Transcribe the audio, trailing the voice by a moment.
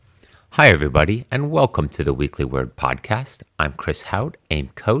Hi, everybody, and welcome to the Weekly Word Podcast. I'm Chris Hout,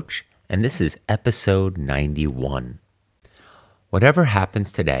 AIM Coach, and this is episode 91. Whatever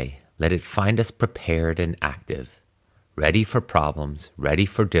happens today, let it find us prepared and active, ready for problems, ready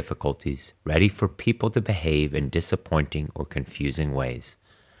for difficulties, ready for people to behave in disappointing or confusing ways,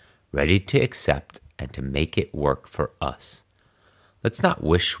 ready to accept and to make it work for us. Let's not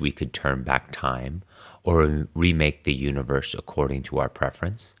wish we could turn back time or remake the universe according to our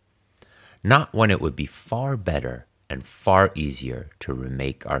preference. Not when it would be far better and far easier to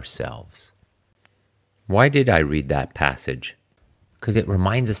remake ourselves. Why did I read that passage? Because it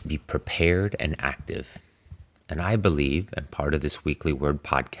reminds us to be prepared and active. And I believe, and part of this Weekly Word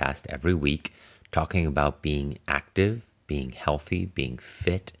podcast every week, talking about being active, being healthy, being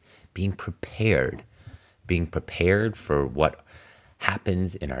fit, being prepared for what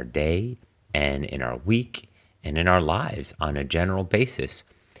happens in our day and in our week and in our lives on a general basis.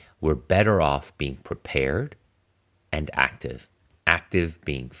 We're better off being prepared and active. Active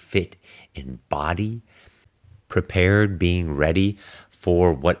being fit in body, prepared being ready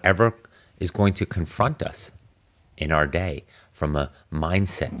for whatever is going to confront us in our day from a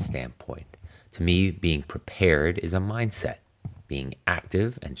mindset standpoint. To me, being prepared is a mindset. Being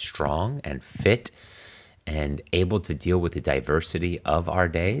active and strong and fit and able to deal with the diversity of our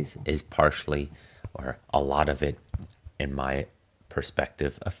days is partially, or a lot of it, in my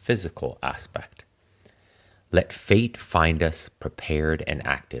perspective, a physical aspect. Let fate find us prepared and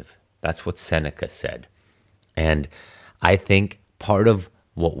active. That's what Seneca said. And I think part of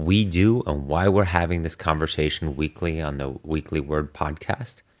what we do and why we're having this conversation weekly on the Weekly Word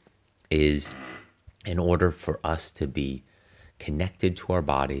podcast is in order for us to be connected to our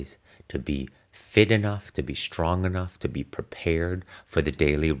bodies, to be fit enough, to be strong enough, to be prepared for the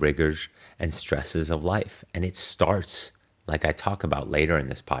daily rigors and stresses of life. And it starts, like I talk about later in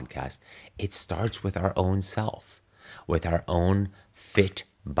this podcast, it starts with our own self, with our own fit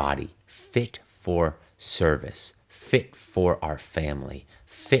body, fit for service, fit for our family,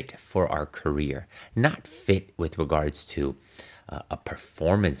 fit for our career, not fit with regards to a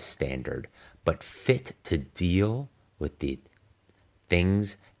performance standard, but fit to deal with the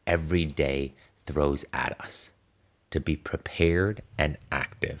things every day throws at us, to be prepared and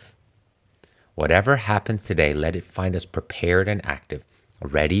active. Whatever happens today, let it find us prepared and active,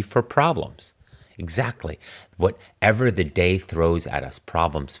 ready for problems. Exactly. Whatever the day throws at us,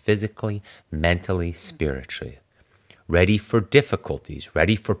 problems physically, mentally, spiritually. Ready for difficulties,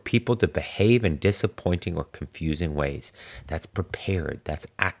 ready for people to behave in disappointing or confusing ways. That's prepared, that's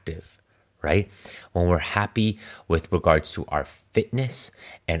active, right? When we're happy with regards to our fitness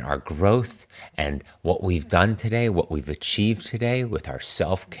and our growth and what we've done today, what we've achieved today with our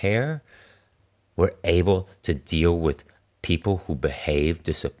self-care, we're able to deal with people who behave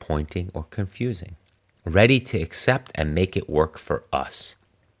disappointing or confusing, ready to accept and make it work for us.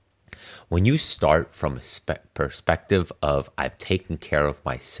 When you start from a perspective of I've taken care of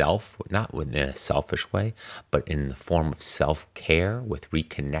myself, not in a selfish way, but in the form of self-care, with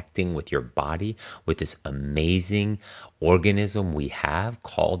reconnecting with your body, with this amazing organism we have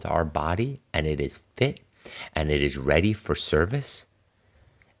called our body, and it is fit and it is ready for service,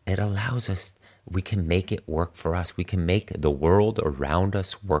 it allows us, we can make it work for us. We can make the world around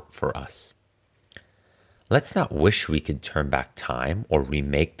us work for us. Let's not wish we could turn back time or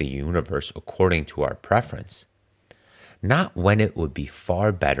remake the universe according to our preference. Not when it would be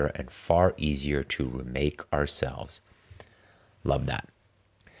far better and far easier to remake ourselves. Love that.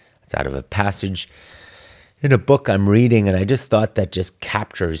 It's out of a passage in a book I'm reading, and I just thought that just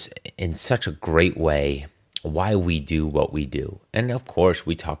captures in such a great way why we do what we do. And of course,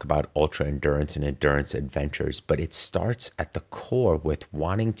 we talk about ultra endurance and endurance adventures, but it starts at the core with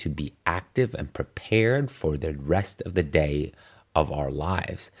wanting to be active and prepared for the rest of the day of our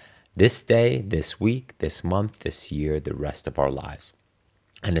lives. This day, this week, this month, this year, the rest of our lives.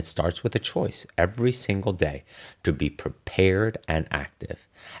 And it starts with a choice every single day to be prepared and active.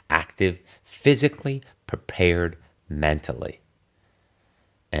 Active physically, prepared mentally.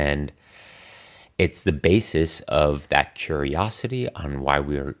 And it's the basis of that curiosity on why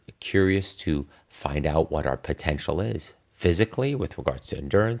we're curious to find out what our potential is. Physically, with regards to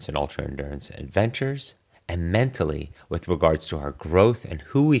endurance and ultra endurance adventures, and mentally, with regards to our growth and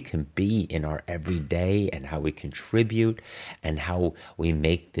who we can be in our everyday and how we contribute and how we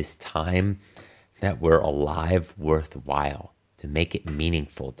make this time that we're alive worthwhile, to make it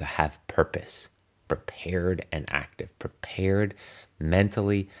meaningful, to have purpose. Prepared and active. Prepared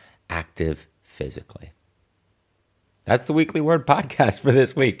mentally, active physically. That's the Weekly Word podcast for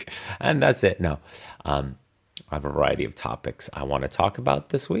this week. And that's it. No, I have a variety of topics I want to talk about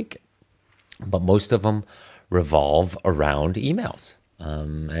this week. but most of them revolve around emails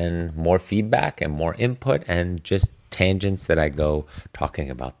and more feedback and more input and just tangents that I go talking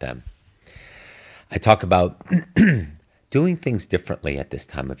about them. I talk about doing things differently at this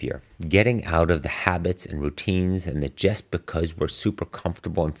time of year, getting out of the habits and routines, and that just because we're super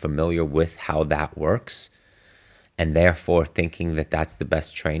comfortable and familiar with how that works, and therefore thinking that that's the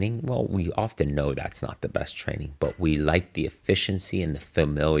best training, well, we often know that's not the best training, but we like the efficiency and the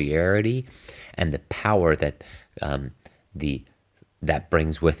familiarity and the power that that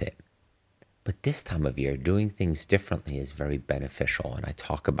brings with it. But this time of year, doing things differently is very beneficial, and I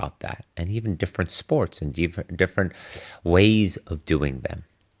talk about that, and even different sports and different ways of doing them.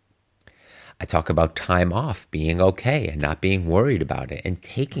 I talk about time off being okay and not being worried about it, and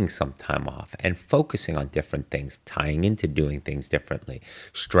taking some time off and focusing on different things, tying into doing things differently,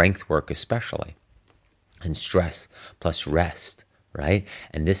 strength work especially, and stress plus rest. Right?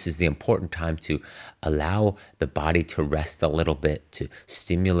 And this is the important time to allow the body to rest a little bit, to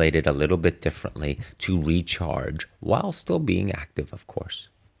stimulate it a little bit differently, to recharge while still being active, of course.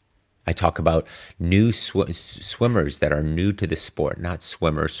 I talk about new swimmers that are new to the sport, not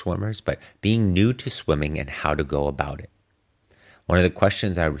swimmers, but being new to swimming and how to go about it. One of the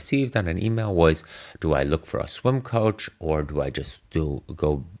questions I received on an email was, do I look for a swim coach or do I just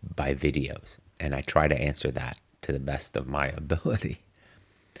go by videos? And I try to answer that to the best of my ability.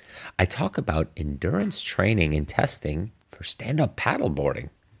 I talk about endurance training and testing for stand-up paddleboarding.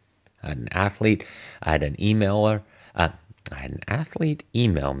 I had an athlete email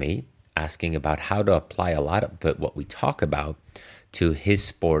me asking about how to apply a lot of what we talk about to his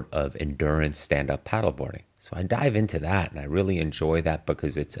sport of endurance stand-up paddleboarding. So I dive into that, and I really enjoy that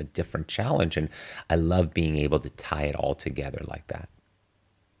because it's a different challenge, and I love being able to tie it all together like that.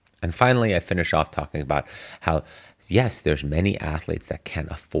 And finally, I finish off talking about how, yes, there's many athletes that can't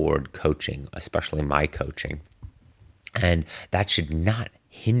afford coaching, especially my coaching. And that should not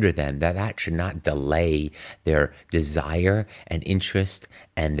hinder them, that should not delay their desire and interest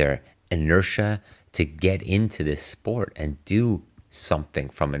and their inertia to get into this sport and do something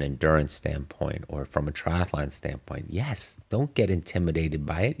from an endurance standpoint or from a triathlon standpoint. Yes, don't get intimidated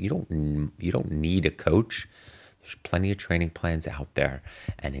by it. You don't need a coach. There's plenty of training plans out there,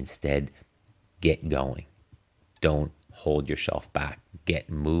 and instead get going. Don't hold yourself back. Get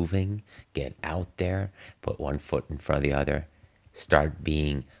moving, get out there, put one foot in front of the other. Start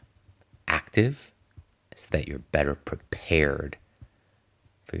being active so that you're better prepared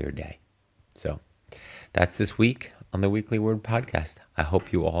for your day. So that's this week on the Weekly Word Podcast. I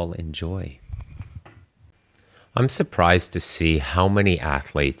hope you all enjoy. I'm surprised to see how many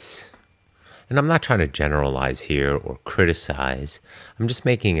athletes, and I'm not trying to generalize here or criticize, I'm just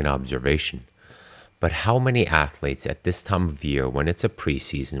making an observation. But how many athletes at this time of year, when it's a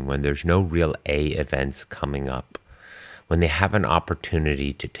preseason, when there's no real A events coming up, when they have an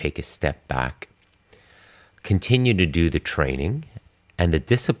opportunity to take a step back, continue to do the training and the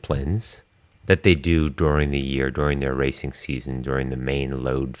disciplines that they do during the year, during their racing season, during the main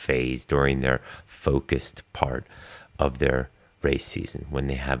load phase, during their focused part of their race season, when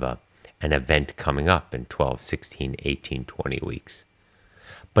they have an event coming up in 12, 16, 18, 20 weeks.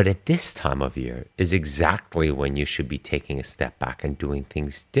 But at this time of year is exactly when you should be taking a step back and doing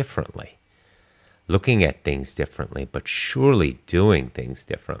things differently. Looking at things differently, but surely doing things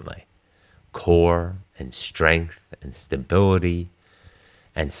differently. Core and strength and stability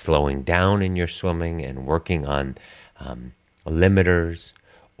and slowing down in your swimming and working on limiters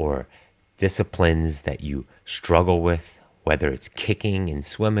or disciplines that you struggle with, whether it's kicking in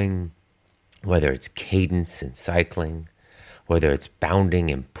swimming, whether it's cadence in cycling, whether it's bounding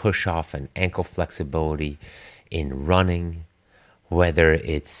and push-off and ankle flexibility in running, whether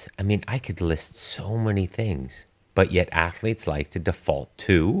it's, I could list so many things, but yet athletes like to default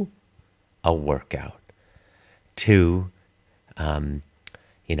to a workout, to,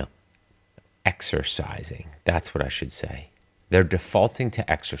 exercising. That's what I should say. They're defaulting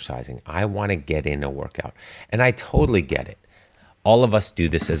to exercising. I want to get in a workout, and I totally get it. All of us do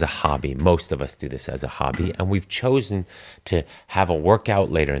this as a hobby. Most of us do this as a hobby, and we've chosen to have a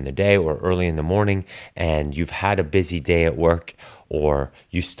workout later in the day or early in the morning, and you've had a busy day at work, or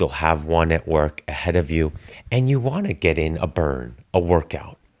you still have one at work ahead of you, and you want to get in a burn, a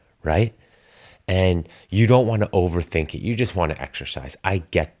workout, right? And you don't want to overthink it. You just want to exercise. I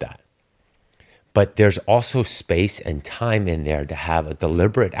get that. But there's also space and time in there to have a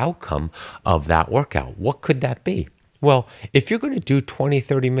deliberate outcome of that workout. What could that be? Well, if you're going to do 20,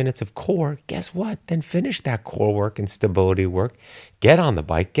 30 minutes of core, guess what? Then finish that core work and stability work. Get on the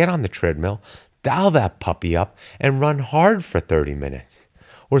bike, get on the treadmill, dial that puppy up, and run hard for 30 minutes.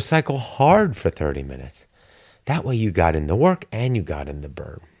 or cycle hard for 30 minutes. That way you got in the work and you got in the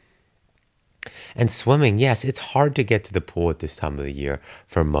burn. And swimming, yes, it's hard to get to the pool at this time of the year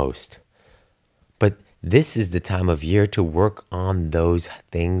for most. But this is the time of year to work on those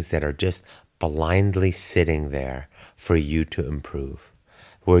things that are just blindly sitting there for you to improve,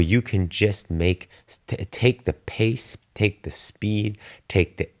 where you can just take the pace, take the speed,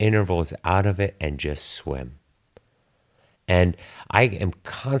 take the intervals out of it and just swim. And I am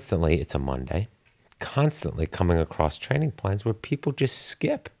constantly, it's a Monday, constantly coming across training plans where people just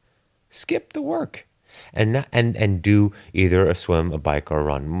skip the work and do either a swim, a bike, or a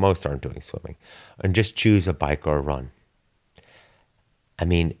run. Most aren't doing swimming, and just choose a bike or a run. I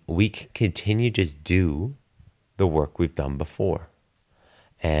mean, we can continue to just do the work we've done before,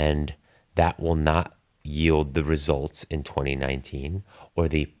 and that will not yield the results in 2019 or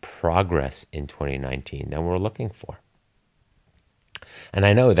the progress in 2019 that we're looking for. And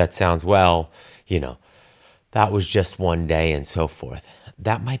I know that sounds, well, that was just one day and so forth.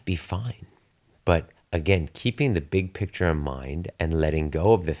 That might be fine. But again, keeping the big picture in mind and letting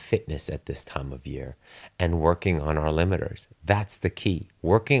go of the fitness at this time of year and working on our limiters. That's the key.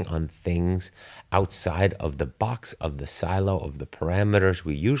 Working on things outside of the box, of the silo, of the parameters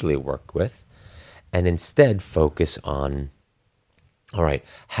we usually work with, and instead focus on, all right,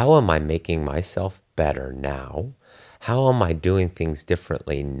 how am I making myself better now? How am I doing things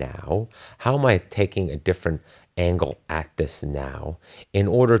differently now? How am I taking a different angle at this now in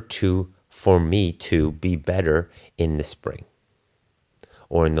order for me to be better in the spring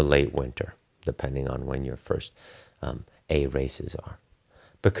or in the late winter, depending on when your first A races are.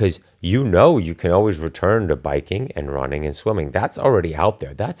 Because you can always return to biking and running and swimming. That's already out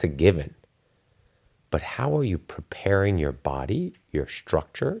there. That's a given. But how are you preparing your body, your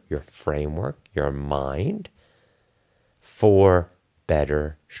structure, your framework, your mind for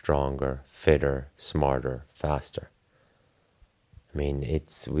better, stronger, fitter, smarter, faster? I mean,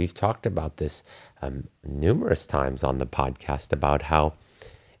 we've talked about this numerous times on the podcast about how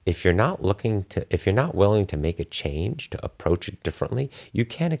if you're not willing to make a change, to approach it differently, you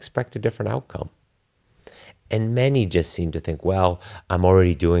can't expect a different outcome. And many just seem to think, well, I'm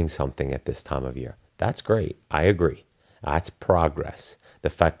already doing something at this time of year. That's great. I agree. That's progress.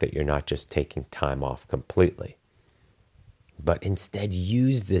 The fact that you're not just taking time off completely, but instead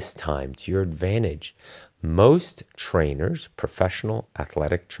use this time to your advantage. Most trainers, professional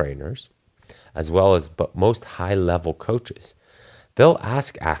athletic trainers, as well as most high-level coaches, they'll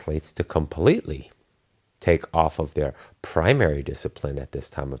ask athletes to completely take off of their primary discipline at this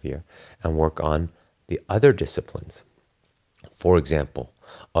time of year and work on the other disciplines. For example,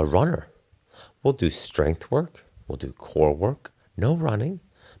 a runner will do strength work, will do core work, no running,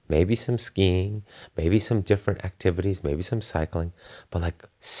 maybe some skiing, maybe some different activities, maybe some cycling, but like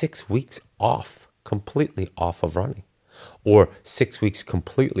 6 weeks off, completely off of running, or 6 weeks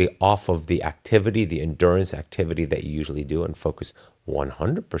completely off of the activity, the endurance activity that you usually do, and focus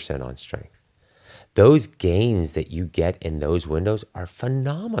 100% on strength. Those gains that you get in those windows are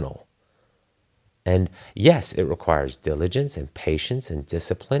phenomenal. And yes, it requires diligence and patience and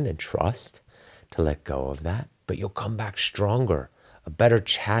discipline and trust to let go of that, but you'll come back stronger, a better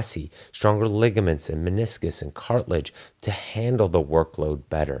chassis, stronger ligaments and meniscus and cartilage to handle the workload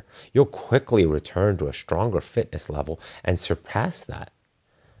better. You'll quickly return to a stronger fitness level and surpass that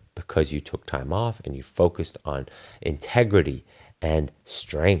because you took time off and you focused on integrity and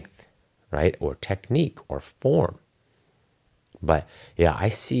strength, right? Or technique or form. But yeah, I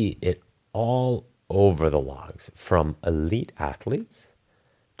see it all over the logs, from elite athletes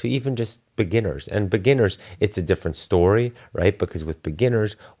to even just beginners. And beginners, it's a different story, right? Because with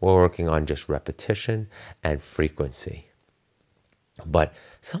beginners, we're working on just repetition and frequency. But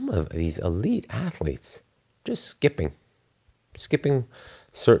some of these elite athletes just skipping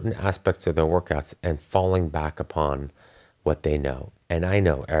certain aspects of their workouts and falling back upon what they know. And I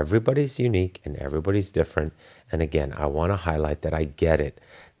know everybody's unique and everybody's different. And again, I want to highlight that I get it,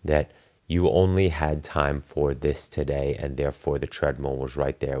 that you only had time for this today and therefore the treadmill was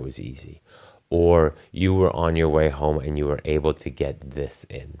right there, it was easy. Or you were on your way home and you were able to get this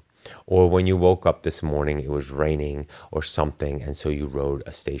in. Or when you woke up this morning, it was raining or something, and so you rode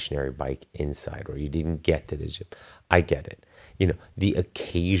a stationary bike inside, or you didn't get to the gym. I get it. The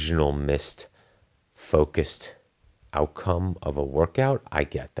occasional missed focused outcome of a workout, I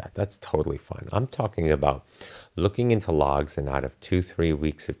get that. That's totally fine. I'm talking about looking into logs and out of 2-3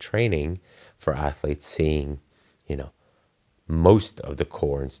 weeks of training for athletes, seeing, most of the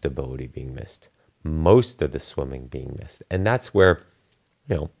core and stability being missed, most of the swimming being missed. And that's where,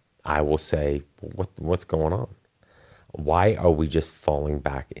 I will say, what's going on? Why are we just falling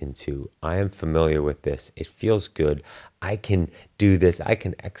back into, I am familiar with this, it feels good, I can do this, I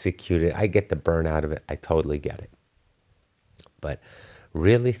can execute it, I get the burn out of it, I totally get it. But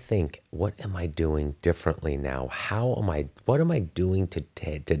really think, what am I doing differently now? What am I doing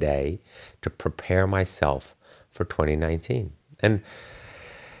today to prepare myself for 2019? And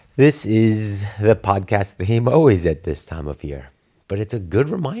this is the podcast theme always at this time of year, but it's a good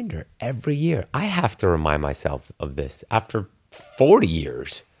reminder every year. I have to remind myself of this after 40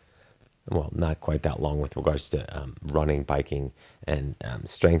 years. Well, not quite that long with regards to running, biking, and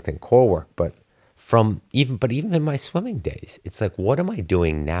strength and core work, but even in my swimming days, it's like, what am I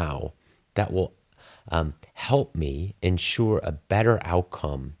doing now that will help me ensure a better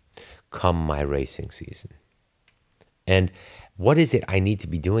outcome come my racing season? And what is it I need to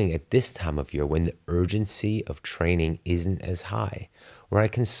be doing at this time of year when the urgency of training isn't as high, where I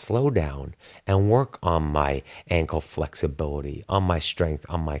can slow down and work on my ankle flexibility, on my strength,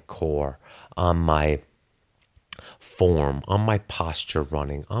 on my core, on my form, on my posture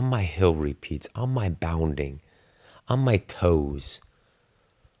running, on my hill repeats, on my bounding, on my toes,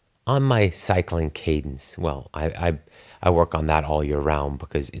 on my cycling cadence? Well, I work on that all year round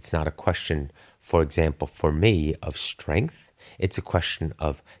because it's not a question, for example, for me of strength. It's a question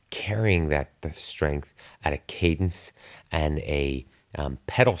of carrying the strength at a cadence and a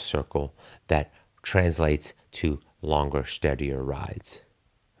pedal circle that translates to longer, steadier rides,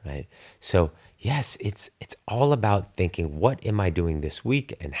 right? So yes, it's all about thinking, what am I doing this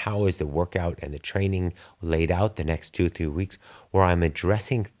week, and how is the workout and the training laid out the next 2-3 weeks, where I'm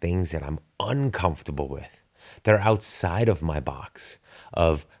addressing things that I'm uncomfortable with. They're outside of my box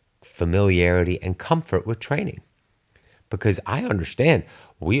of familiarity and comfort with training. Because I understand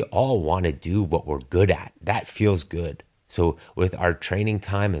we all want to do what we're good at. That feels good. So with our training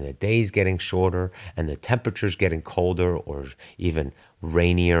time and the days getting shorter and the temperatures getting colder or even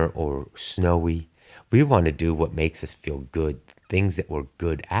rainier or snowy, we want to do what makes us feel good, things that we're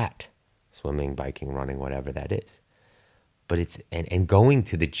good at, swimming, biking, running, whatever that is. But it's and going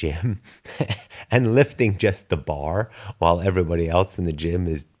to the gym and lifting just the bar while everybody else in the gym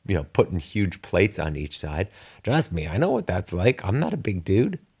is, putting huge plates on each side. Trust me, I know what that's like. I'm not a big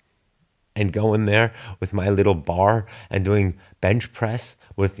dude. And going there with my little bar and doing bench press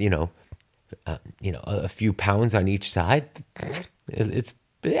with, a few pounds on each side, it's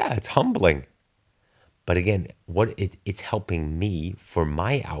humbling. But again, it's helping me for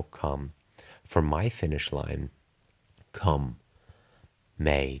my outcome, for my finish line, come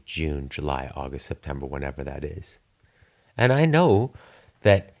May, June, July, August, September, whenever that is. And I know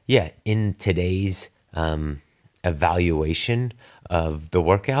that, in today's evaluation of the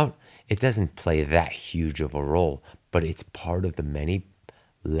workout, it doesn't play that huge of a role, but it's part of the many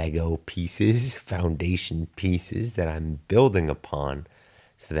Lego pieces, foundation pieces that I'm building upon,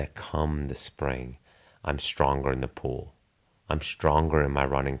 so that come the spring, I'm stronger in the pool. I'm stronger in my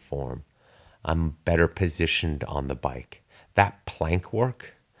running form. I'm better positioned on the bike. That plank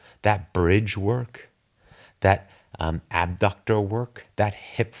work, that bridge work, that abductor work, that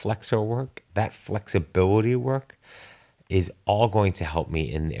hip flexor work, that flexibility work is all going to help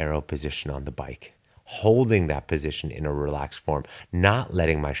me in the aero position on the bike. Holding that position in a relaxed form, not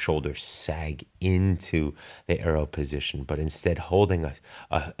letting my shoulders sag into the aero position, but instead holding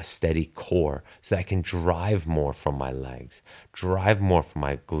a steady core so that I can drive more from my legs, drive more from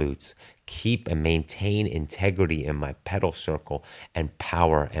my glutes, keep and maintain integrity in my pedal circle and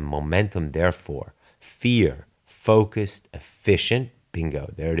power and momentum. Therefore, fear, focused, efficient,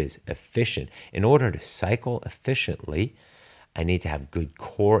 bingo, there it is, efficient. In order to cycle efficiently, I need to have good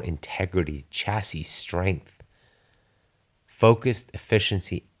core integrity, chassis strength, focused,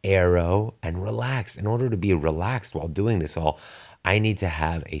 efficiency, aero, and relaxed. In order to be relaxed while doing this all, I need to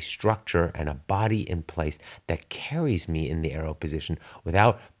have a structure and a body in place that carries me in the aero position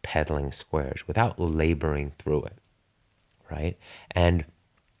without pedaling squares, without laboring through it, right? And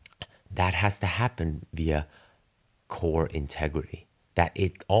that has to happen via core integrity. That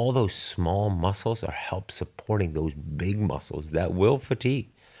all those small muscles are help supporting those big muscles that will fatigue,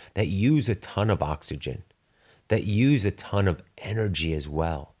 that use a ton of oxygen, that use a ton of energy as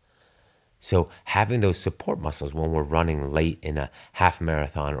well. So having those support muscles when we're running late in a half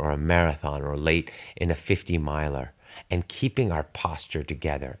marathon or a marathon or late in a 50 miler, and keeping our posture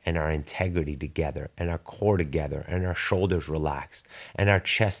together and our integrity together and our core together and our shoulders relaxed and our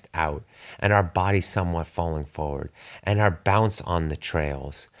chest out and our body somewhat falling forward and our bounce on the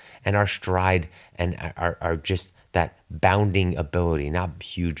trails and our stride and our just that bounding ability, not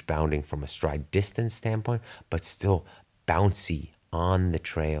huge bounding from a stride distance standpoint, but still bouncy on the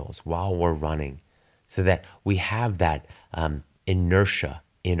trails while we're running, so that we have that inertia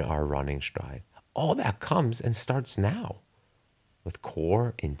in our running stride. All that comes and starts now with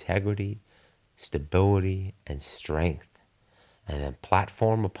core integrity, stability, and strength. And then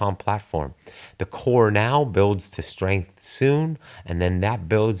platform upon platform. The core now builds to strength soon, and then that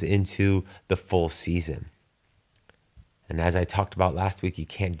builds into the full season. And as I talked about last week, you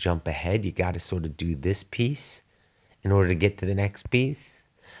can't jump ahead. You got to sort of do this piece in order to get to the next piece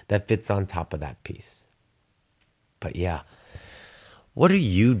that fits on top of that piece. But yeah, what are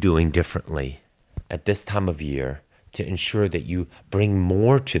you doing differently at this time of year to ensure that you bring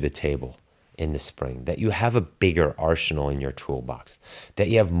more to the table in the spring, that you have a bigger arsenal in your toolbox, that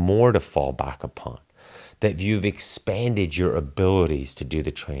you have more to fall back upon, that you've expanded your abilities to do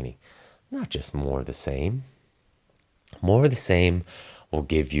the training, not just more of the same? More of the same will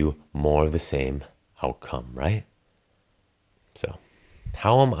give you more of the same outcome, right? So,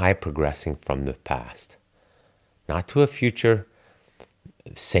 how am I progressing from the past? Not to a future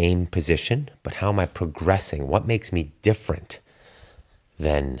same position, but how am I progressing? What makes me different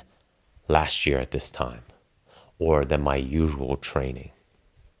than last year at this time or than my usual training?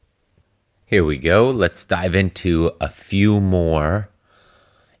 Here we go. Let's dive into a few more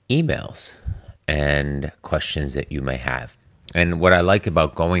emails and questions that you may have. And what I like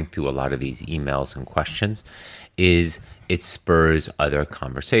about going through a lot of these emails and questions is it spurs other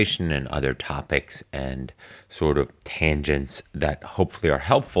conversation and other topics and sort of tangents that hopefully are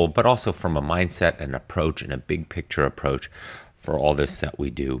helpful, but also from a mindset and approach and a big picture approach for all this that we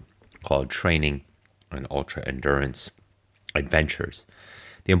do called training and ultra endurance adventures.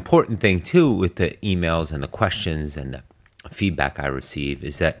 The important thing too with the emails and the questions and the feedback I receive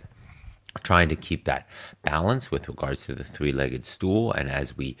is that trying to keep that balance with regards to the three-legged stool. And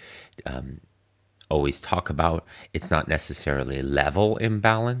as we always talk about, it's not necessarily level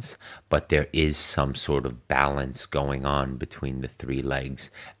imbalance, but there is some sort of balance going on between the three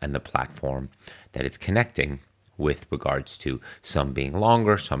legs and the platform that it's connecting with regards to some being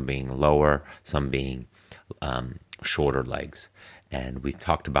longer, some being lower, some being shorter legs. And we've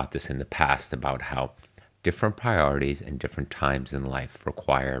talked about this in the past about how different priorities and different times in life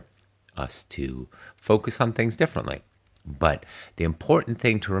require us to focus on things differently. But the important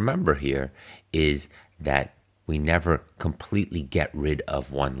thing to remember here is that we never completely get rid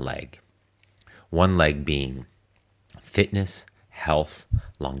of one leg. One leg being fitness, health,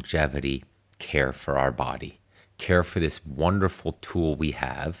 longevity, care for our body, care for this wonderful tool we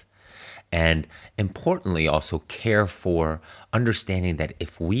have, and importantly also care for understanding that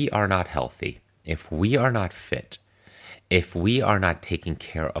if we are not healthy, if we are not fit, if we are not taking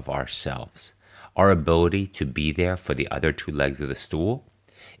care of ourselves, our ability to be there for the other two legs of the stool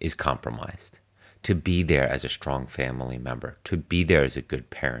is compromised. To be there as a strong family member, to be there as a good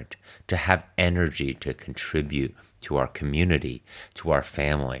parent, to have energy to contribute to our community, to our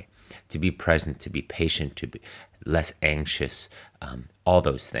family, to be present, to be patient, to be less anxious, all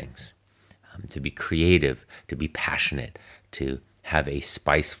those things. To be creative, to be passionate, to have a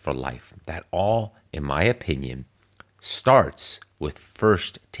spice for life. That all, in my opinion, starts with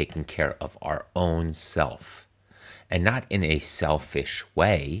first taking care of our own self, and not in a selfish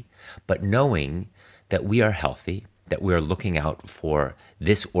way, but knowing that we are healthy, that we are looking out for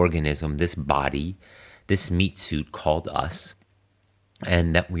this organism, this body, this meat suit called us,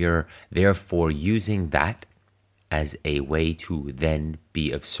 and that we are therefore using that as a way to then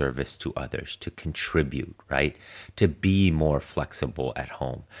be of service to others, to contribute, right? To be more flexible at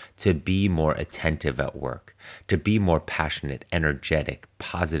home, to be more attentive at work, to be more passionate, energetic,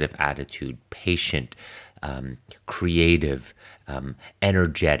 positive attitude, patient, creative,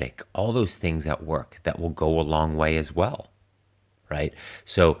 energetic, all those things at work that will go a long way as well, right?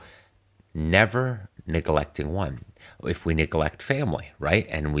 So never neglecting one. If we neglect family, right,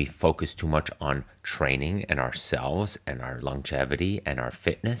 and we focus too much on training and ourselves and our longevity and our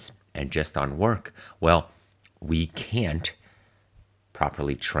fitness and just on work, well, we can't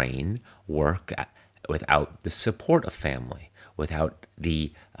properly train, work without the support of family, without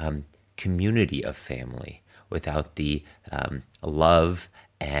the community of family, without the love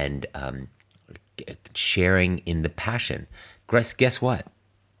and sharing in the passion. Guess what?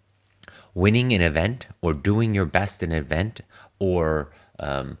 Winning an event or doing your best in an event or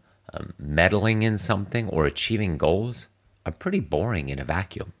meddling in something or achieving goals are pretty boring in a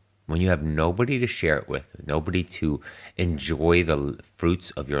vacuum. When you have nobody to share it with, nobody to enjoy the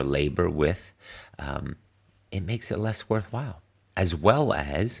fruits of your labor with, it makes it less worthwhile. As well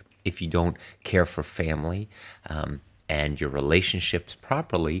as if you don't care for family and your relationships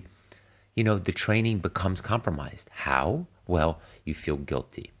properly, the training becomes compromised. How? Well, you feel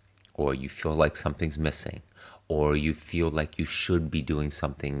guilty. or you feel like something's missing, or you feel like you should be doing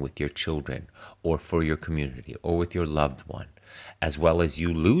something with your children or for your community or with your loved one, as well as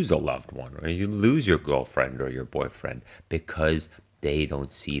you lose a loved one or you lose your girlfriend or your boyfriend because they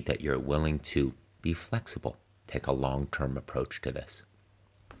don't see that you're willing to be flexible, take a long-term approach to this.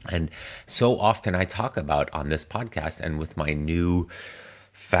 And so often I talk about on this podcast and with my new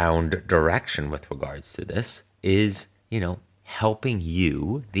found direction with regards to this is, helping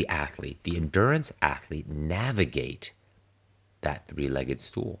you, the athlete, the endurance athlete, navigate that three-legged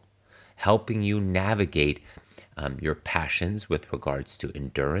stool, helping you navigate your passions with regards to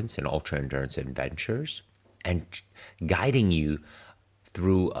endurance and ultra-endurance adventures, and guiding you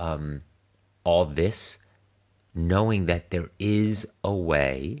through all this, knowing that there is a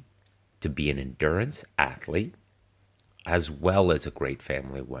way to be an endurance athlete as well as a great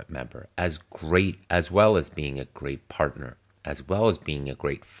family member, as well as being a great partner, as well as being a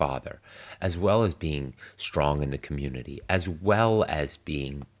great father, as well as being strong in the community, as well as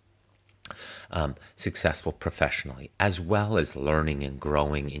being successful professionally, as well as learning and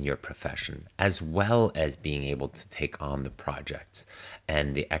growing in your profession, as well as being able to take on the projects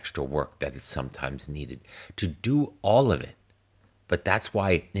and the extra work that is sometimes needed to do all of it. But that's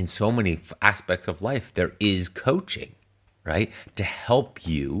why in so many aspects of life, there is coaching, right? To help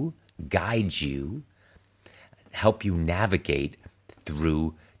you, guide you, help you navigate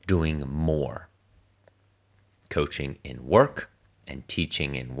through doing more. Coaching in work and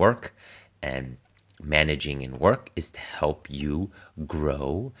teaching in work and managing in work is to help you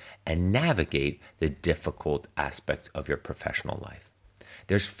grow and navigate the difficult aspects of your professional life.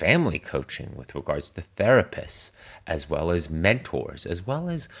 There's family coaching with regards to therapists, as well as mentors, as well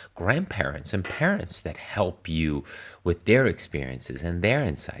as grandparents and parents that help you with their experiences and their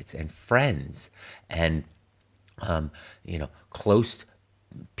insights, and friends and close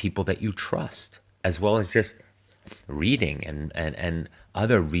people that you trust, as well as just reading and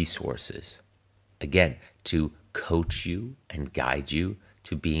other resources, again, to coach you and guide you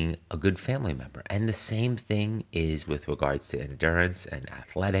to being a good family member. And the same thing is with regards to endurance and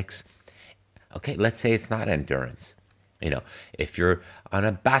athletics. Okay, let's say it's not endurance. If you're on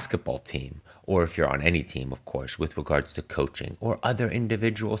a basketball team, or if you're on any team, of course, with regards to coaching or other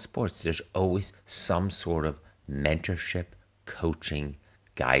individual sports, there's always some sort of mentorship, coaching,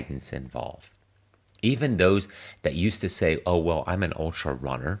 guidance involved. Even those that used to say, oh, well, I'm an ultra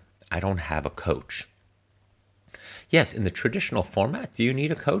runner, I don't have a coach. Yes, in the traditional format, do you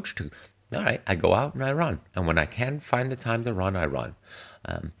need a coach to, all right, I go out and I run. And when I can find the time to run, I run.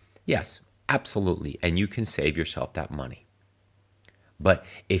 Yes, absolutely. And you can save yourself that money. But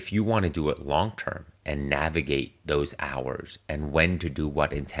if you want to do it long term and navigate those hours and when to do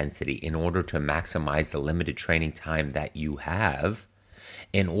what intensity in order to maximize the limited training time that you have,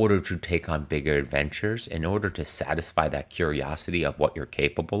 in order to take on bigger adventures, in order to satisfy that curiosity of what you're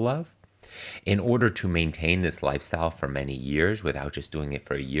capable of, in order to maintain this lifestyle for many years without just doing it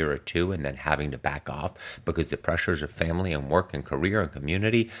for a year or two and then having to back off because the pressures of family and work and career and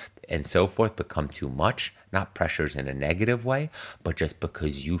community and so forth become too much, not pressures in a negative way, but just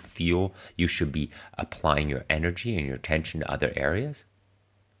because you feel you should be applying your energy and your attention to other areas.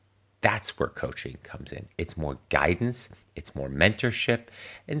 That's where coaching comes in. It's more guidance, it's more mentorship.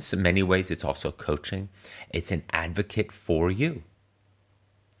 In so many ways, it's also coaching. It's an advocate for you,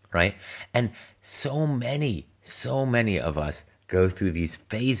 right? And so many of us go through these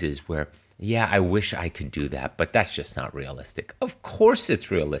phases where, yeah, I wish I could do that, but that's just not realistic. Of course it's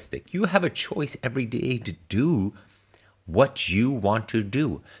realistic. You have a choice every day to do what you want to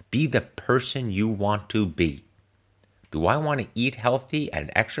do. Be the person you want to be. Do I want to eat healthy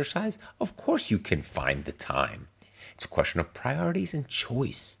and exercise? Of course you can find the time. It's a question of priorities and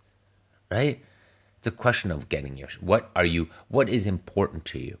choice, right? It's a question of getting what is important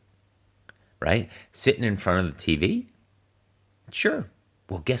to you, right? Sitting in front of the TV? Sure.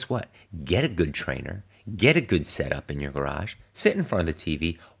 Well, guess what? Get a good trainer, get a good setup in your garage, sit in front of the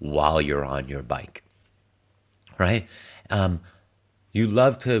TV while you're on your bike, right? You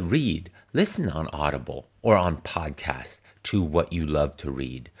love to read. Listen on Audible or on podcast to what you love to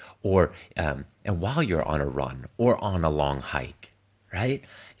read, or and while you're on a run or on a long hike, right?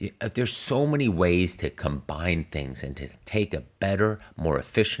 There's so many ways to combine things and to take a better, more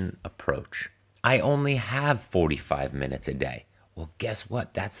efficient approach. I only have 45 minutes a day. Well, guess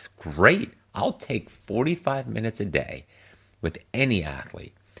what? That's great. I'll take 45 minutes a day with any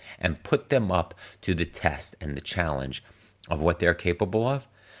athlete and put them up to the test and the challenge of what they're capable of.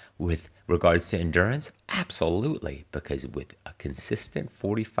 With regards to endurance, absolutely, because with a consistent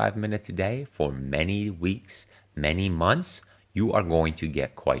 45 minutes a day for many weeks, many months, you are going to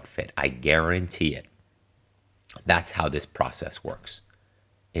get quite fit. I guarantee it. That's how this process works.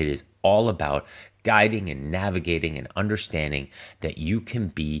 It is all about guiding and navigating and understanding that you can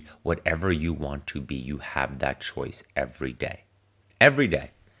be whatever you want to be. You have that choice every day. Every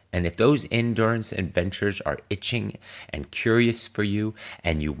day. And if those endurance adventures are itching and curious for you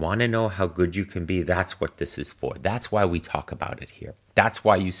and you want to know how good you can be, that's what this is for. That's why we talk about it here. That's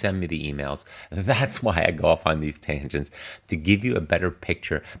why you send me the emails. That's why I go off on these tangents, to give you a better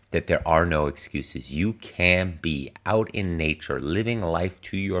picture that there are no excuses. You can be out in nature, living life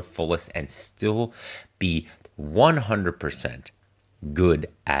to your fullest and still be 100% good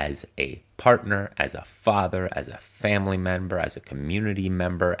as a partner, as a father, as a family member, as a community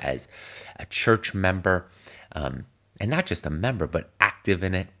member, as a church member, and not just a member, but active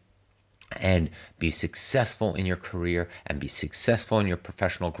in it, and be successful in your career and be successful in your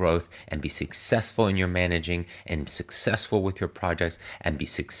professional growth and be successful in your managing and successful with your projects and be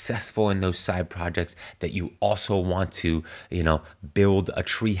successful in those side projects that you also want to, build a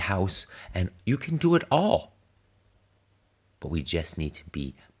tree house, and you can do it all. But we just need to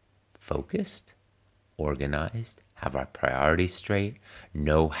be focused, organized, have our priorities straight,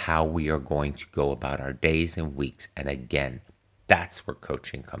 know how we are going to go about our days and weeks. And again, that's where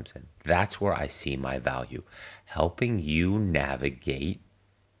coaching comes in. That's where I see my value, helping you navigate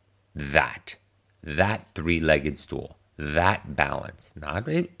that three-legged stool, that balance, not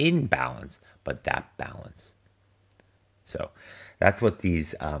in balance, but that balance. So that's what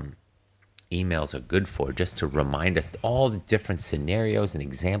these emails are good for, just to remind us all the different scenarios and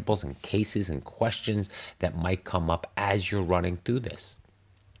examples and cases and questions that might come up as you're running through this,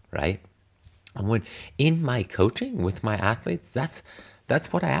 right? And when in my coaching with my athletes, that's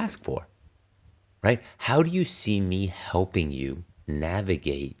what I ask for, right? How do you see me helping you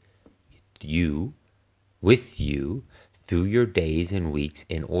navigate with you through your days and weeks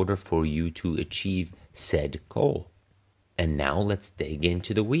in order for you to achieve said goal? And now let's dig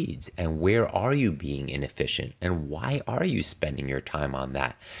into the weeds. And where are you being inefficient? And why are you spending your time on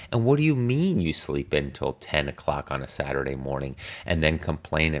that? And what do you mean you sleep until 10 o'clock on a Saturday morning and then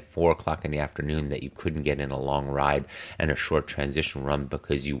complain at 4 o'clock in the afternoon that you couldn't get in a long ride and a short transition run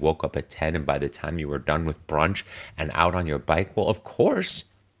because you woke up at 10 and by the time you were done with brunch and out on your bike? Well, of course.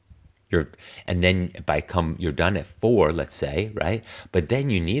 You're done at 4, let's say, right? But then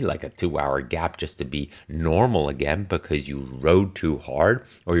you need like a 2-hour gap just to be normal again because you rode too hard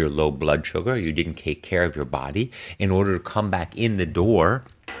or you're low blood sugar, or you didn't take care of your body in order to come back in the door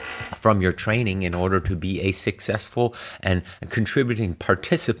from your training in order to be a successful and contributing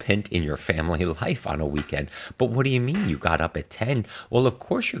participant in your family life on a weekend. But what do you mean you got up at 10? Well, of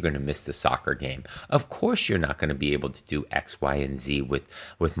course you're going to miss the soccer game. Of course you're not going to be able to do X, Y, and Z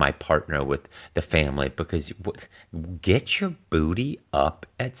with my partner, with the family, because get your booty up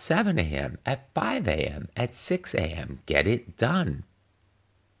at 7 a.m., at 5 a.m., at 6 a.m. Get it done.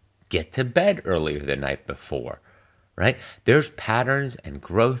 Get to bed earlier the night before. Right? There's patterns and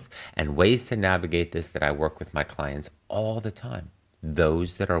growth and ways to navigate this that I work with my clients all the time.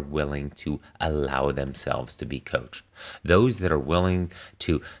 Those that are willing to allow themselves to be coached. Those that are willing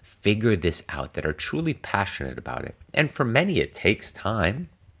to figure this out, that are truly passionate about it. And for many, it takes time.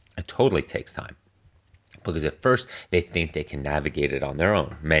 It totally takes time. Because at first, they think they can navigate it on their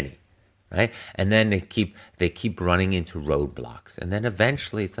own. Many. Right? And then they keep running into roadblocks. And then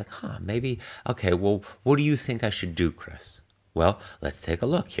eventually it's like, maybe, okay, well, what do you think I should do, Chris? Well, let's take a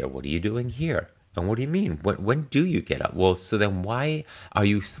look here. What are you doing here? And what do you mean? When do you get up? Well, so then why are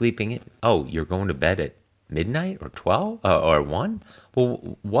you sleeping in? Oh, you're going to bed at midnight or 12 or 1?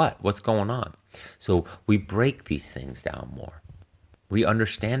 Well, what's going on? So we break these things down more. We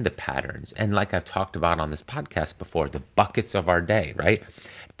understand the patterns. And like I've talked about on this podcast before, the buckets of our day, right?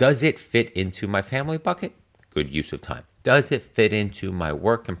 Does it fit into my family bucket? Good use of time. Does it fit into my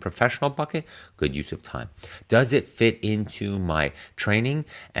work and professional bucket? Good use of time. Does it fit into my training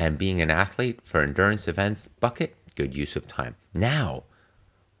and being an athlete for endurance events bucket? Good use of time. Now,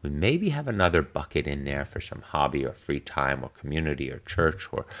 we maybe have another bucket in there for some hobby or free time or community or church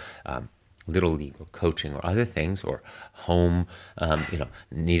or little league or coaching or other things, or home,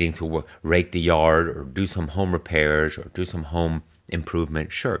 needing to rake the yard or do some home repairs or do some home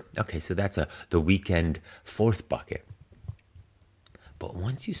improvement. Sure. Okay, so that's the weekend fourth bucket. But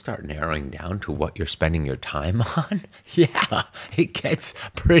once you start narrowing down to what you're spending your time on, it gets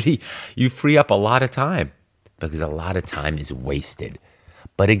you free up a lot of time because a lot of time is wasted.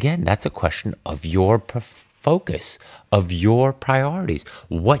 But again, that's a question of your focus, of your priorities,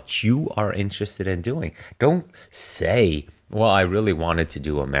 what you are interested in doing. Don't say, well, I really wanted to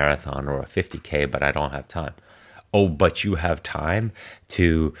do a marathon or a 50K, but I don't have time. Oh, but you have time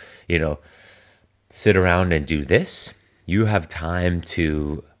to, sit around and do this. You have time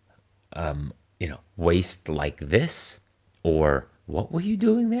to, waste like this. Or what were you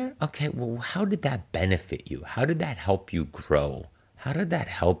doing there? Okay, well, how did that benefit you? How did that help you grow? How did that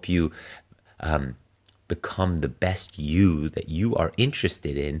help you become the best you that you are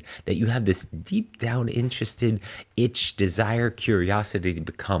interested in, that you have this deep down interested itch, desire, curiosity to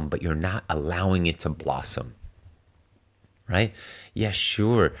become, but you're not allowing it to blossom? Right? Yeah,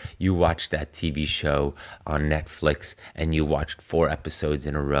 sure. You watched that TV show on Netflix and you watched 4 episodes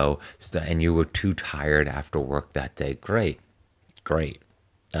in a row and you were too tired after work that day. Great. Great.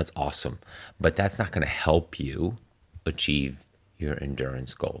 That's awesome. But that's not going to help you achieve your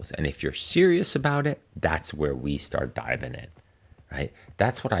endurance goals. And if you're serious about it, that's where we start diving in, right?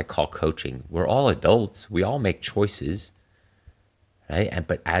 That's what I call coaching. We're all adults. We all make choices, right?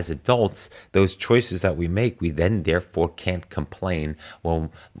 But as adults, those choices that we make, we then therefore can't complain or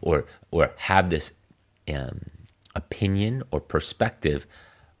have this opinion or perspective,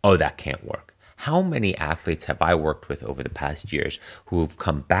 oh, that can't work. How many athletes have I worked with over the past years who have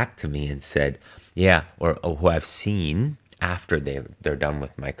come back to me and said, yeah, or who I've seen after they're done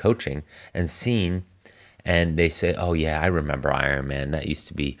with my coaching and seen, and they say, oh yeah, I remember Ironman. I used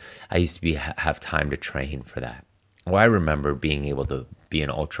to be have time to train for that. Well, I remember being able to be an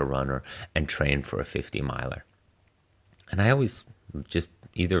ultra runner and train for a 50 miler. And I always just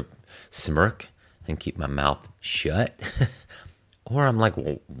either smirk and keep my mouth shut, or I'm like,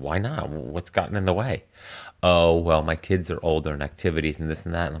 well, why not? What's gotten in the way? Oh, well, my kids are older and activities and this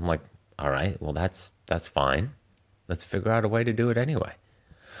and that. And I'm like, all right, well, that's fine. Let's figure out a way to do it anyway.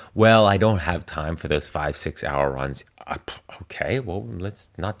 Well, I don't have time for those 5-6 hour runs. Okay, well, let's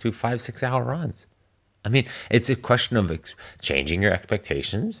not do 5-6 hour runs. I mean, it's a question of changing your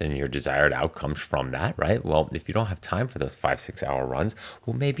expectations and your desired outcomes from that, right? Well, if you don't have time for those 5-6 hour runs,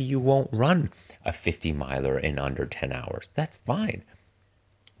 well, maybe you won't run a 50 miler in under 10 hours. That's fine,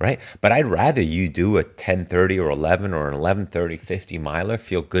 right? But I'd rather you do a 10:30 or 11 or an 11:30 50 miler,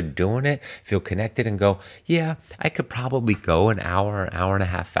 feel good doing it, feel connected and go, yeah, I could probably go an hour and a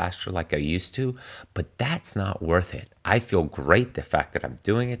half faster like I used to, but that's not worth it. I feel great the fact that I'm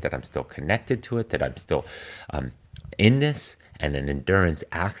doing it, that I'm still connected to it, that I'm still in this and an endurance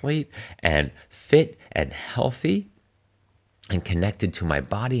athlete and fit and healthy and connected to my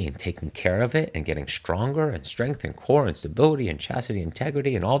body and taking care of it and getting stronger and strength and core and stability and chastity,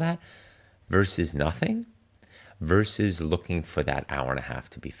 integrity and all that, versus nothing, versus looking for that hour and a half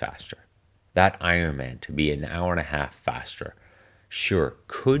to be faster. That Ironman to be an hour and a half faster. Sure,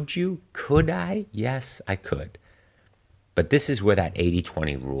 could you? Could I? Yes, I could. But this is where that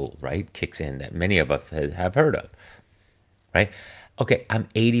 80-20 rule, right, kicks in that many of us have heard of, right? Okay, I'm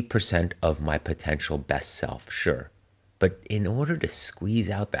 80% of my potential best self, sure. But in order to squeeze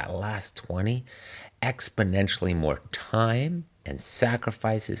out that last 20, exponentially more time and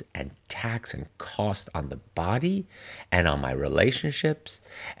sacrifices and tax and cost on the body and on my relationships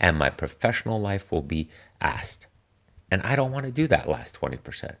and my professional life will be asked. And I don't want to do that last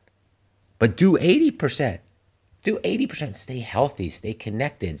 20%. But do 80%. Do 80%. Stay healthy, stay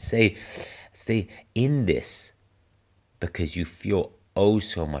connected, stay in this because you feel oh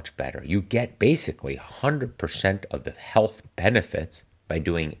so much better. You get basically 100% of the health benefits by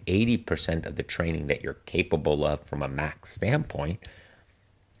doing 80% of the training that you're capable of from a max standpoint,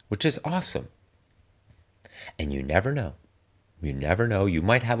 which is awesome. And you never know. You never know. You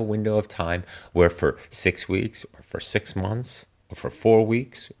might have a window of time where for 6 weeks or for 6 months or for 4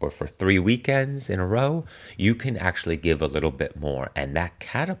 weeks or for 3 weekends in a row, you can actually give a little bit more. And that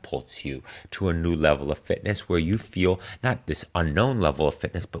catapults you to a new level of fitness where you feel not this unknown level of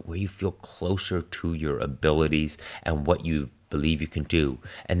fitness, but where you feel closer to your abilities and what you believe you can do.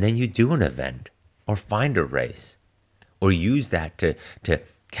 And then you do an event or find a race or use that to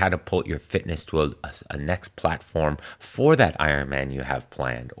catapult your fitness to a next platform for that Ironman you have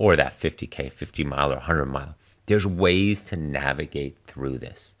planned or that 50K, 50 mile or 100 mile. There's ways to navigate through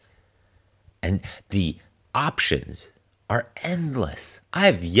this. And the options are endless.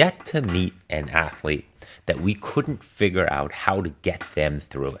 I've yet to meet an athlete that we couldn't figure out how to get them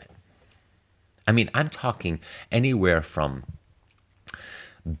through it. I mean, I'm talking anywhere from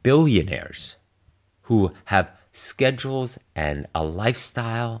billionaires who have schedules and a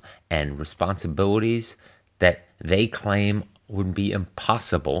lifestyle and responsibilities that they claim would be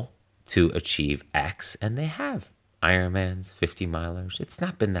impossible to achieve X, and they have Ironmans, 50 milers. It's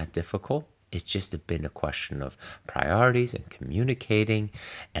not been that difficult. It's just been a question of priorities and communicating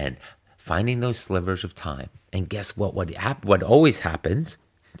and finding those slivers of time. And guess what? What always happens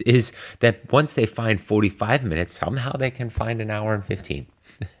is that once they find 45 minutes, somehow they can find an hour and 15.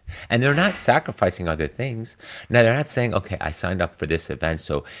 And they're not sacrificing other things. Now, they're not saying, okay, I signed up for this event,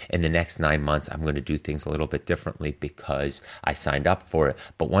 so in the next 9 months, I'm going to do things a little bit differently because I signed up for it.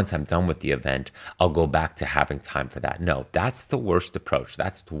 But once I'm done with the event, I'll go back to having time for that. No, that's the worst approach.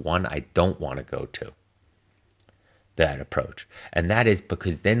 That's the one I don't want to go to, that approach. And that is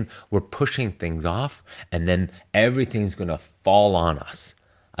because then we're pushing things off and then everything's going to fall on us.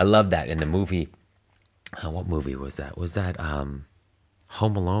 I love that in the movie. What movie was that? Was that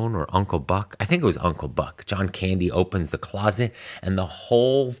Home Alone or Uncle Buck? I think it was Uncle Buck. John Candy opens the closet and the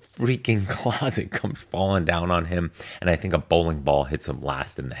whole freaking closet comes falling down on him. And I think a bowling ball hits him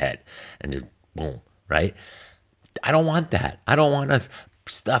last in the head and just boom, right? I don't want that. I don't want us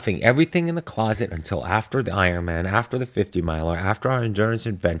stuffing everything in the closet until after the Ironman, after the 50 miler, after our endurance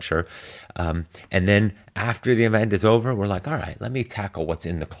adventure. And then after the event is over, we're like, all right, let me tackle what's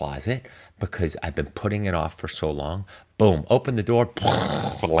in the closet because I've been putting it off for so long. Boom, open the door,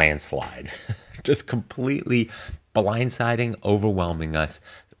 landslide. Just completely blindsiding, overwhelming us,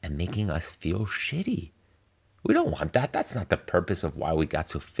 and making us feel shitty. We don't want that. That's not the purpose of why we got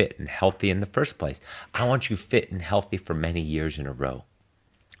so fit and healthy in the first place. I want you fit and healthy for many years in a row.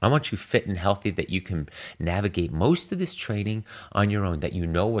 I want you fit and healthy that you can navigate most of this training on your own, that you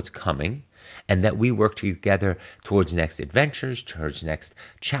know what's coming, and that we work together towards next adventures, towards next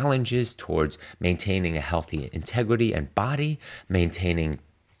challenges, towards maintaining a healthy integrity and body, maintaining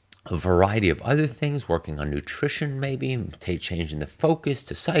a variety of other things, working on nutrition maybe, changing the focus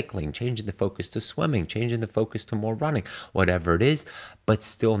to cycling, changing the focus to swimming, changing the focus to more running, whatever it is, but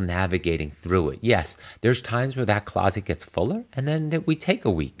still navigating through it. Yes, there's times where that closet gets fuller and then we take a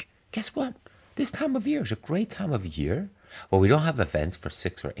week. Guess what? This time of year is a great time of year where we don't have events for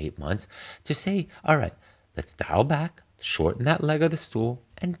 6 or 8 months to say, all right, let's dial back, shorten that leg of the stool,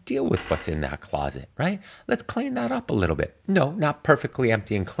 and deal with what's in that closet, right? Let's clean that up a little bit. No, not perfectly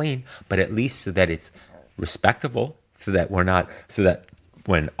empty and clean, but at least so that it's respectable, so that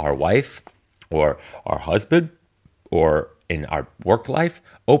when our wife or our husband or in our work life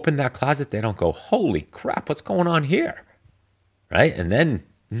open that closet, they don't go, holy crap, what's going on here, right? And then,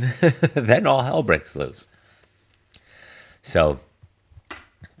 then all hell breaks loose. So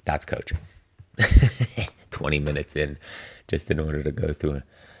that's coaching. 20 minutes in, just in order to go through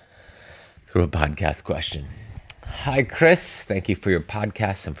a podcast question. Hi, Chris. Thank you for your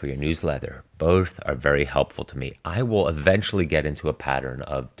podcast and for your newsletter. Both are very helpful to me. I will eventually get into a pattern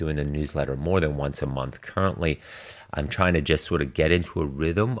of doing the newsletter more than once a month. Currently, I'm trying to just sort of get into a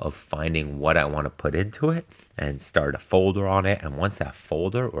rhythm of finding what I want to put into it and start a folder on it. And once that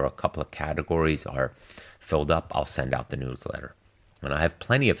folder or a couple of categories are filled up, I'll send out the newsletter. And I have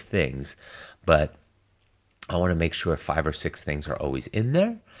plenty of things, but I want to make sure 5 or 6 things are always in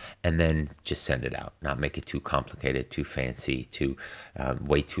there and then just send it out. Not make it too complicated, too fancy, too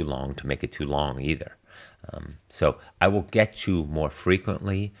way too long to make it too long either. So I will get to more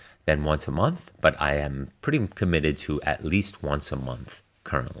frequently than once a month, but I am pretty committed to at least once a month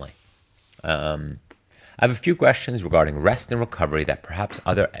currently. I have a few questions regarding rest and recovery that perhaps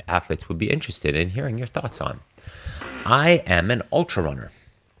other athletes would be interested in hearing your thoughts on. I am an ultra runner.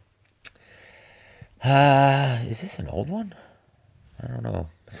 Is this an old one? I don't know.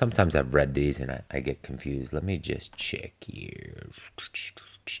 Sometimes I've read these and I get confused. Let me just check here.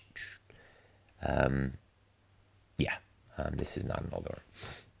 This is not an older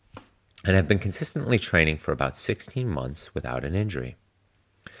one. And I've been consistently training for about 16 months without an injury.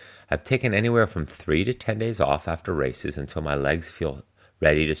 I've taken anywhere from 3 to 10 days off after races until my legs feel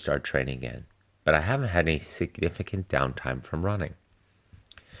ready to start training again. But I haven't had any significant downtime from running.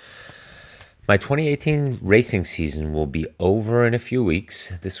 My 2018 racing season will be over in a few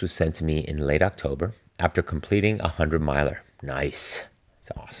weeks. This was sent to me in late October after completing a 100-miler. Nice.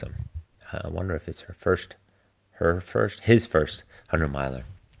 It's awesome. I wonder if it's his first 100-miler.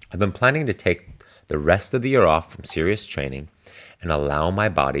 I've been planning to take the rest of the year off from serious training and allow my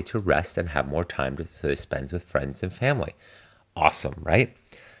body to rest and have more time to spend with friends and family. Awesome, right?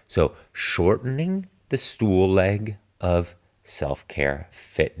 So shortening the stool leg of self-care,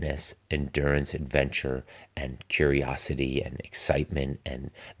 fitness, endurance, adventure, and curiosity and excitement and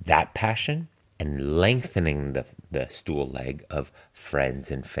that passion, and lengthening the stool leg of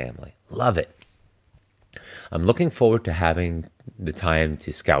friends and family. Love it. I'm looking forward to having the time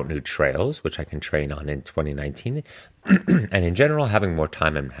to scout new trails, which I can train on in 2019, and in general, having more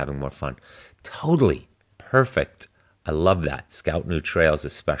time and having more fun. Totally perfect. I love that. Scout new trails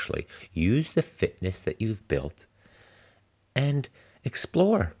especially. Use the fitness that you've built and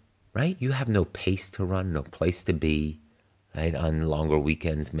explore, right? You have no pace to run, no place to be. right? On longer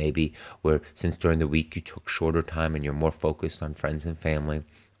weekends, maybe, where since during the week you took shorter time and you're more focused on friends and family,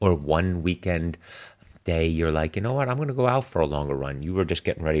 or one weekend day you're like, you know what, I'm going to go out for a longer run. You were just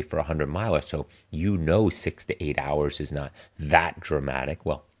getting ready for a 100-miler, so 6 to 8 hours is not that dramatic.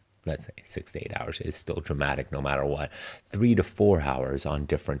 Well, let's say 6 to 8 hours is still dramatic no matter what. 3 to 4 hours on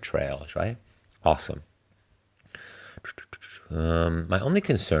different trails, right? Awesome. My only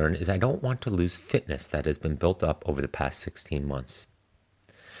concern is I don't want to lose fitness that has been built up over the past 16 months.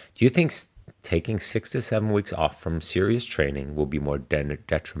 Do you think taking 6 to 7 weeks off from serious training will be more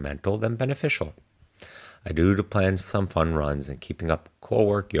detrimental than beneficial? I do to plan some fun runs and keeping up core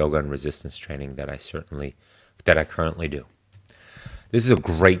work, yoga, and resistance training that I currently do. This is a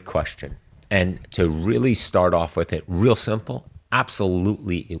great question. And to really start off with it real simple,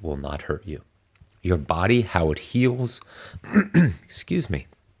 absolutely it will not hurt you. Your body, how it heals, excuse me,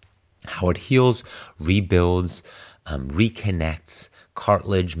 how it heals, rebuilds, reconnects,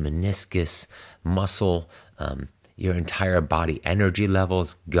 cartilage, meniscus, muscle, your entire body, energy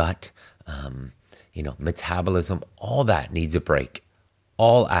levels, gut, metabolism, all that needs a break.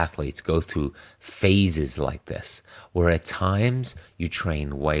 All athletes go through phases like this, where at times you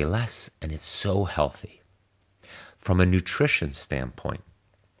train way less and it's so healthy. From a nutrition standpoint,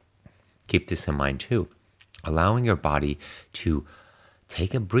 keep this in mind too, allowing your body to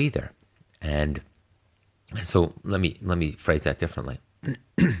take a breather. And so let me phrase that differently.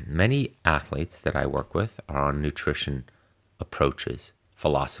 Many athletes that I work with are on nutrition approaches,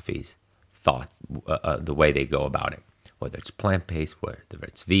 philosophies, thoughts, the way they go about it, whether it's plant-based, whether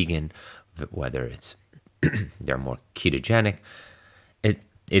it's vegan, whether it's they're more ketogenic. It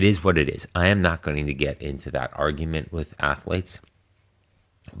is what it is. I am not going to get into that argument with athletes,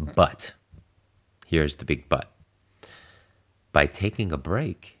 but here's the big but. By taking a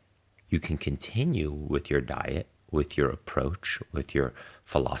break, you can continue with your diet, with your approach, with your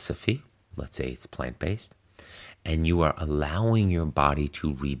philosophy. Let's say it's plant-based. And you are allowing your body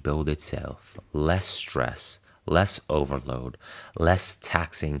to rebuild itself. Less stress, less overload, less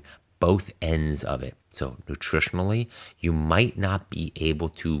taxing both ends of it. So nutritionally, you might not be able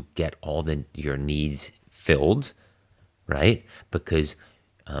to get all your needs filled, right? Because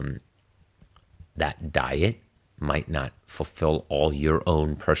that diet might not fulfill all your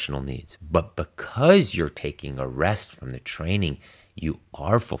own personal needs. But because you're taking a rest from the training, you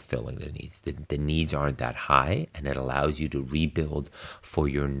are fulfilling the needs. The needs aren't that high, and it allows you to rebuild for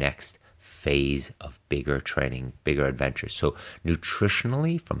your next phase of bigger training, bigger adventures. So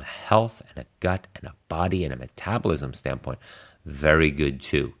nutritionally, from a health and a gut and a body and a metabolism standpoint, very good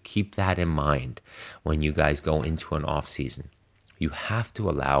too. Keep that in mind when you guys go into an off season. You have to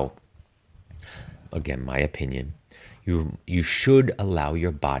allow, again, my opinion, you should allow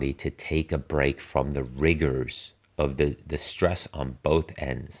your body to take a break from the rigors of the stress on both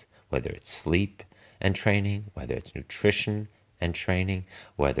ends, whether it's sleep and training, whether it's nutrition and training,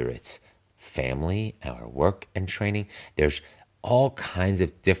 whether it's family or work and training. There's all kinds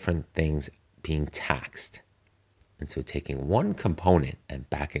of different things being taxed. And so taking one component and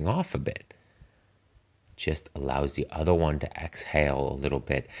backing off a bit just allows the other one to exhale a little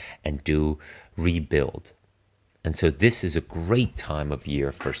bit and do rebuild. And so this is a great time of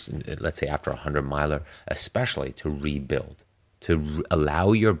year for, let's say after a 100-miler, especially to rebuild, to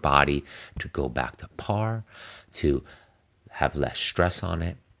allow your body to go back to par, to have less stress on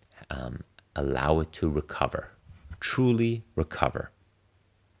it, allow it to recover, truly recover.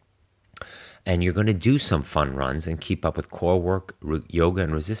 And you're going to do some fun runs and keep up with core work, yoga,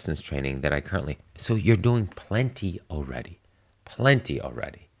 and resistance training that I currently. So you're doing plenty already.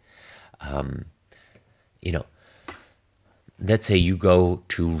 Let's say you go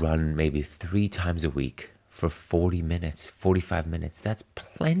to run maybe 3 times a week for 40 minutes, 45 minutes. That's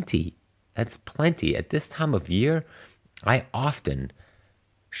plenty. At this time of year, I often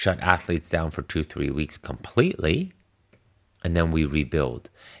shut athletes down for 2-3 weeks completely, and then we rebuild.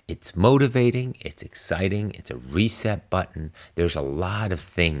 It's motivating, it's exciting, it's a reset button. There's a lot of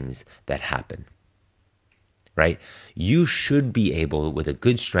things that happen, right? You should be able, with a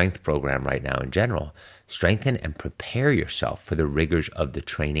good strength program right now in general, strengthen and prepare yourself for the rigors of the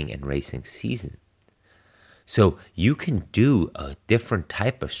training and racing season. So you can do a different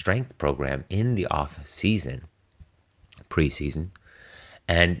type of strength program in the off season, preseason,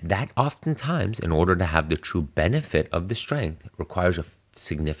 and that oftentimes, in order to have the true benefit of the strength, requires a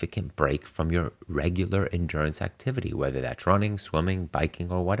significant break from your regular endurance activity, whether that's running, swimming,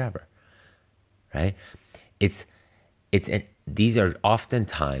 biking, or whatever, right? These are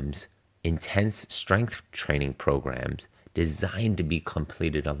oftentimes intense strength training programs designed to be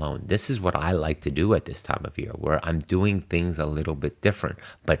completed alone. This is what I like to do at this time of year, where I'm doing things a little bit different.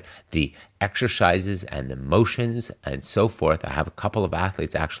 But the exercises and the motions and so forth, I have a couple of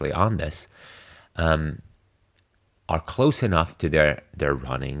athletes actually on this, are close enough to their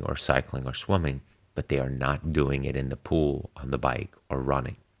running or cycling or swimming, but they are not doing it in the pool, on the bike, or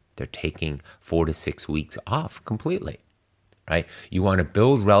running. They're taking 4 to 6 weeks off completely, right? You want to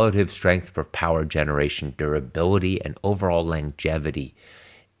build relative strength for power generation, durability, and overall longevity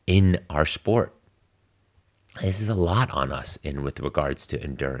in our sport. This is a lot on us with regards to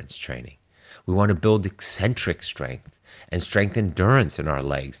endurance training. We want to build eccentric strength and strength endurance in our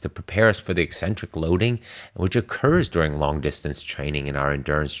legs to prepare us for the eccentric loading, which occurs during long distance training and our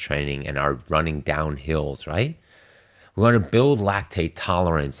endurance training and our running down hills, right? We want to build lactate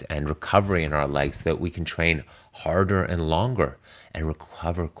tolerance and recovery in our legs so that we can train harder and longer and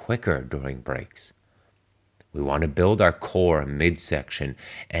recover quicker during breaks. We want to build our core and midsection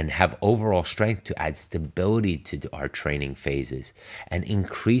and have overall strength to add stability to our training phases and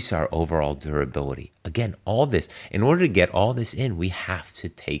increase our overall durability. Again, all this, in order to get all this in, we have to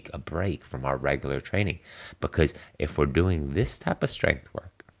take a break from our regular training, because if we're doing this type of strength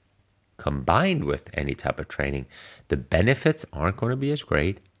work combined with any type of training, the benefits aren't going to be as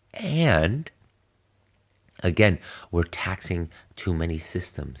great, and again, we're taxing too many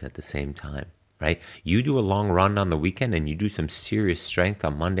systems at the same time. Right? You do a long run on the weekend and you do some serious strength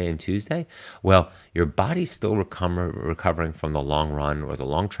on Monday and Tuesday. Well, your body's still recovering from the long run or the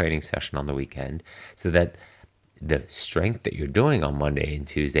long training session on the weekend, so that the strength that you're doing on Monday and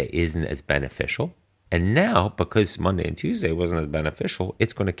Tuesday isn't as beneficial. And now, because Monday and Tuesday wasn't as beneficial,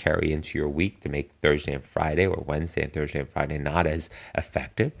 it's going to carry into your week to make Thursday and Friday, or Wednesday and Thursday and Friday, not as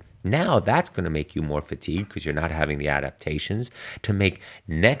effective. Now that's going to make you more fatigued because you're not having the adaptations to make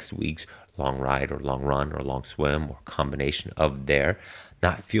next week's long ride or long run or long swim or combination of there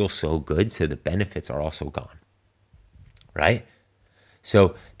not feel so good. So the benefits are also gone, right?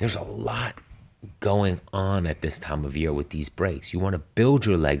 So there's a lot going on at this time of year with these breaks. You want to build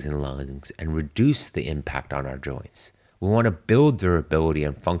your legs and lungs and reduce the impact on our joints. We want to build durability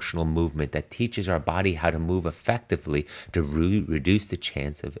and functional movement that teaches our body how to move effectively to reduce the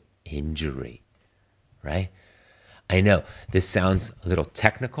chance of injury, right? I know this sounds a little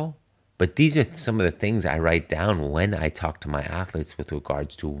technical, but these are some of the things I write down when I talk to my athletes with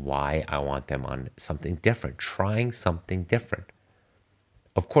regards to why I want them on something different, trying something different.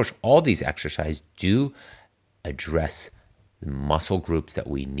 Of course, all these exercises do address the muscle groups that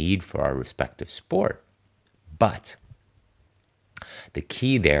we need for our respective sport. But the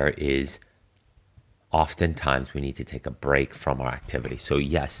key there is oftentimes we need to take a break from our activity. So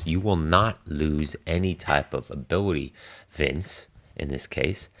yes, you will not lose any type of ability, Vince, in this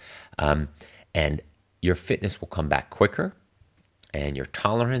case. And your fitness will come back quicker, and your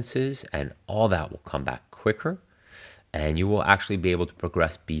tolerances and all that will come back quicker, and you will actually be able to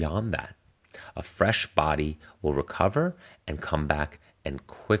progress beyond that. A fresh body will recover and come back and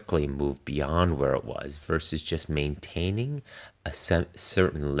quickly move beyond where it was, versus just maintaining a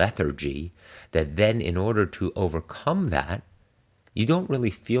certain lethargy that then, in order to overcome that, you don't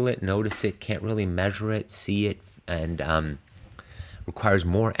really feel it, notice it, can't really measure it, see it, and requires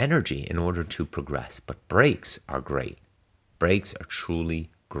more energy in order to progress. But breaks are great. Breaks are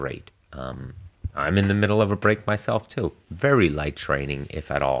truly great. I'm in the middle of a break myself too. Very light training, if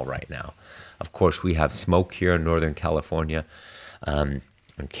at all, right now. Of course, we have smoke here in Northern California, and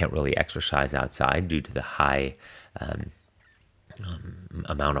can't really exercise outside due to the high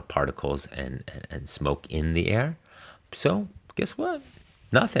amount of particles and smoke in the air. So guess what?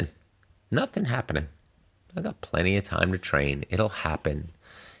 Nothing happening. I got plenty of time to train. It'll happen.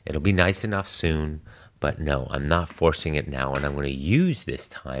 It'll be nice enough soon. But no, I'm not forcing it now, and I'm going to use this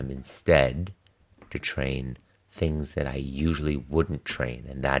time instead to train things that I usually wouldn't train,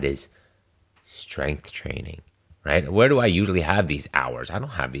 and that is strength training, right? Where do I usually have these hours? I don't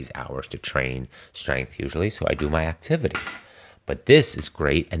have these hours to train strength usually, so I do my activities. But this is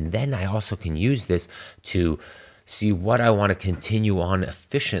great, and then I also can use this to see what I want to continue on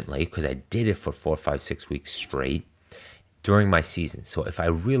efficiently, because I did it for 4, 5, 6 weeks straight during my season. So if I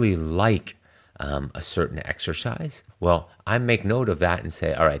really like a certain exercise, well, I make note of that and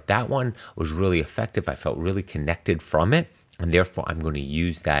say, all right, that one was really effective. I felt really connected from it, and therefore I'm going to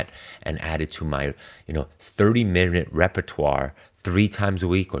use that and add it to my 30-minute repertoire 3 times a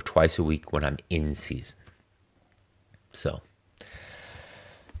week or twice a week when I'm in season. So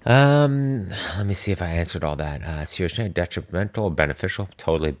let me see if I answered all that. Seriously, detrimental or beneficial?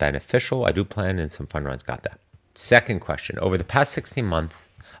 Totally beneficial. I do plan in some fun runs. Got that. Second question. Over the past 16 months,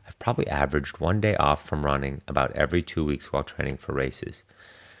 I I've probably averaged 1 day off from running about every 2 weeks while training for races.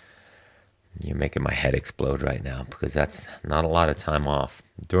 You're making my head explode right now because that's not a lot of time off.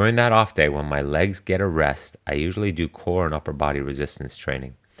 During that off day, when my legs get a rest, I usually do core and upper body resistance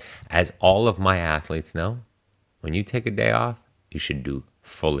training. As all of my athletes know, when you take a day off, you should do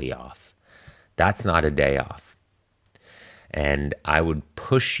fully off. That's not a day off. And I would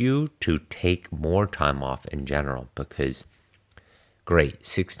push you to take more time off in general because, great,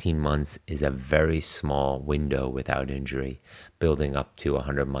 16 months is a very small window without injury building up to a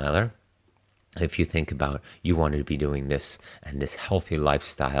 100-miler. If you think about you wanted to be doing this and this healthy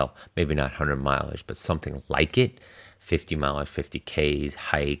lifestyle, maybe not 100 milers, but something like it, 50 milers, 50 Ks,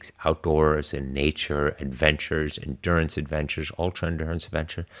 hikes, outdoors in nature, adventures, endurance adventures, ultra endurance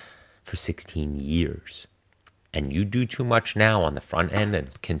adventure for 16 years. And you do too much now on the front end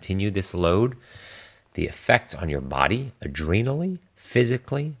and continue this load, the effects on your body, adrenally,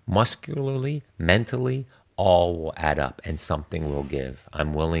 physically, muscularly, mentally, all will add up and something will give.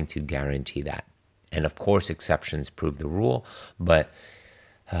 I'm willing to guarantee that. And of course, exceptions prove the rule, but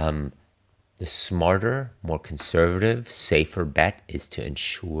the smarter, more conservative, safer bet is to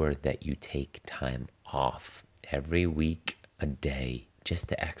ensure that you take time off every week, a day, just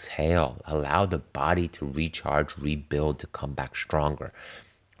to exhale, allow the body to recharge, rebuild, to come back stronger.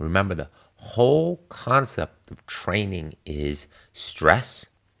 Remember, the whole concept of training is stress,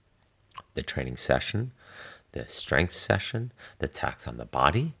 the training session, the strength session, the tax on the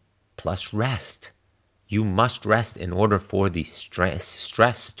body, plus rest. You must rest in order for the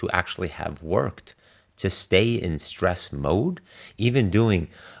stress to actually have worked. To stay in stress mode, even doing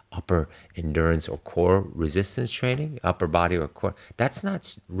upper endurance or core resistance training, upper body or core, that's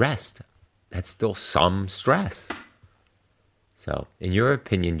not rest. That's still some stress. So, in your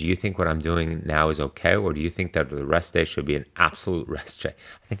opinion, do you think what I'm doing now is okay, or do you think that the rest day should be an absolute rest day?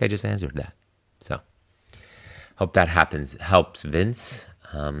 I think I just answered that. So, hope that helps, Vince.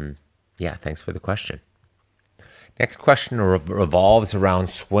 Thanks for the question. Next question revolves around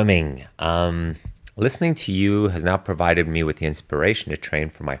swimming. Listening to you has now provided me with the inspiration to train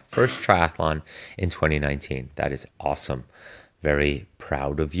for my first triathlon in 2019. That is awesome. Very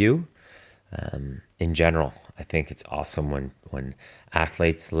proud of you. In general, I think it's awesome when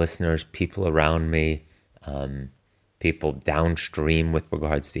athletes, listeners, people around me, people downstream with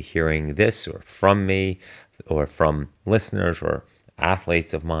regards to hearing this or from me or from listeners or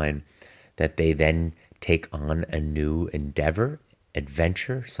athletes of mine, that they then take on a new endeavor,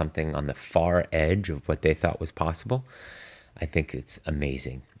 adventure, something on the far edge of what they thought was possible. I think it's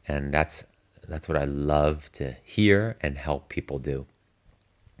amazing. And that's what I love to hear and help people do.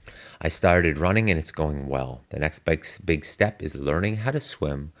 I started running and it's going well. The next big step is learning how to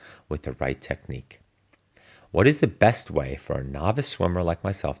swim with the right technique. What is the best way for a novice swimmer like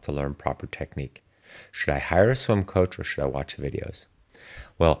myself to learn proper technique? Should I hire a swim coach or should I watch videos?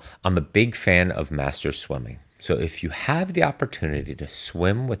 Well, I'm a big fan of master swimming. So if you have the opportunity to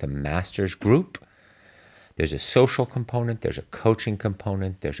swim with a master's group, there's a social component, there's a coaching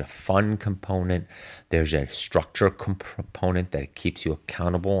component, there's a fun component, there's a structure component that keeps you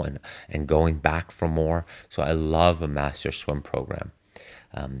accountable and going back for more. So I love a master swim program.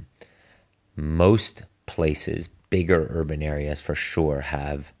 Most places, bigger urban areas for sure,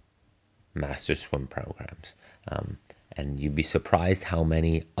 have master swim programs. And you'd be surprised how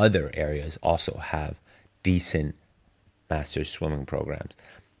many other areas also have decent master swimming programs.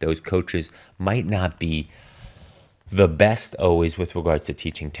 Those coaches might not be the best always with regards to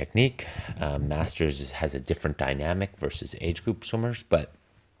teaching technique. Masters has a different dynamic versus age group swimmers, but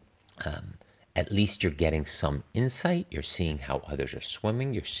at least you're getting some insight. You're seeing how others are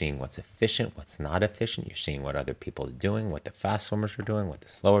swimming. You're seeing what's efficient, what's not efficient. You're seeing what other people are doing, what the fast swimmers are doing, what the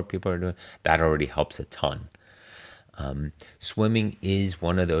slower people are doing. That already helps a ton. Swimming is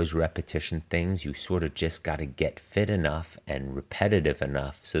one of those repetition things. You sort of just got to get fit enough and repetitive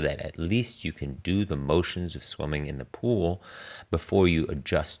enough so that at least you can do the motions of swimming in the pool before you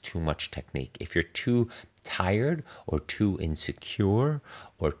adjust too much technique. If you're too tired or too insecure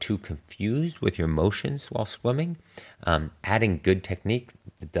or too confused with your motions while swimming, adding good technique,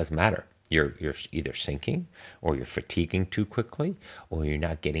 it doesn't matter. You're either sinking or you're fatiguing too quickly or you're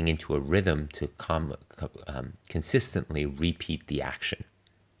not getting into a rhythm to consistently repeat the action.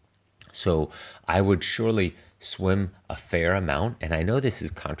 So I would surely swim a fair amount. And I know this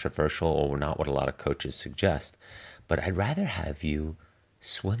is controversial or not what a lot of coaches suggest, but I'd rather have you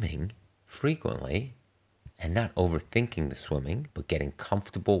swimming frequently and not overthinking the swimming, but getting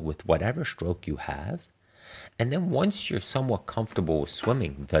comfortable with whatever stroke you have And then once you're somewhat comfortable with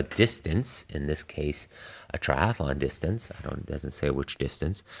swimming, the distance, in this case, a triathlon distance, it doesn't say which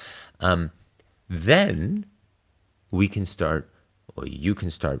distance, then we can start, or you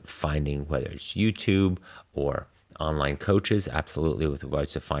can start finding, whether it's YouTube or online coaches, absolutely, with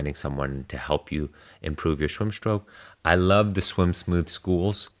regards to finding someone to help you improve your swim stroke. I love the Swim Smooth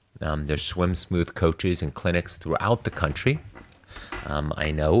schools. There's Swim Smooth coaches and clinics throughout the country.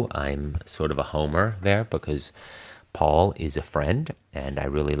 I know I'm sort of a homer there because Paul is a friend and I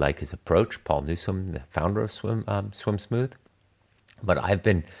really like his approach. Paul Newsome, the founder of Swim Smooth. But I've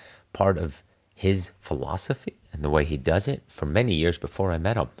been part of his philosophy and the way he does it for many years before I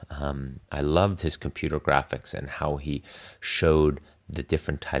met him. I loved his computer graphics and how he showed the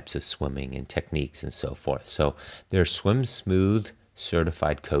different types of swimming and techniques and so forth. So there are Swim Smooth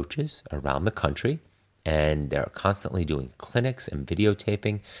certified coaches around the country, and they're constantly doing clinics and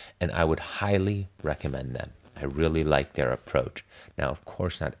videotaping, and I would highly recommend them. I really like their approach. Now, of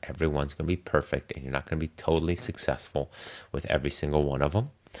course, not everyone's going to be perfect, and you're not going to be totally successful with every single one of them,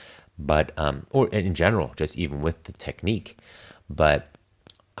 but or in general, just even with the technique. But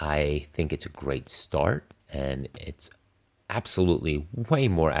I think it's a great start, and it's absolutely way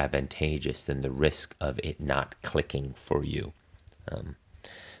more advantageous than the risk of it not clicking for you.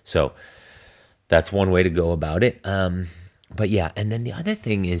 So that's one way to go about it. But yeah, and then the other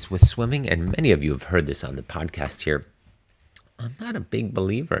thing is with swimming, and many of you have heard this on the podcast here, I'm not a big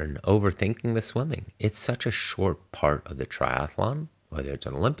believer in overthinking the swimming. It's such a short part of the triathlon, whether it's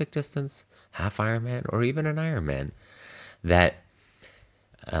an Olympic distance, half Ironman, or even an Ironman, that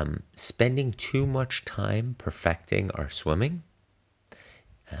spending too much time perfecting our swimming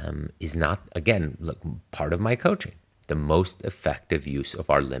is not, again, look, part of my coaching, the most effective use of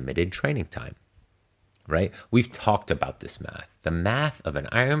our limited training time. Right? We've talked about this math. The math of an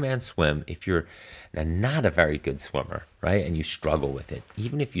Ironman swim, if you're not a very good swimmer, right, and you struggle with it,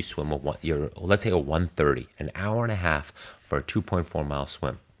 even if you swim let's say a 1:30, an hour and a half for a 2.4 mile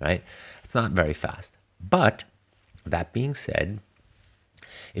swim, right? It's not very fast. But that being said,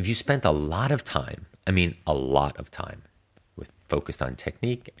 if you spent a lot of time, focused on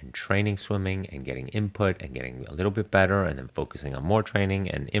technique and training swimming and getting input and getting a little bit better and then focusing on more training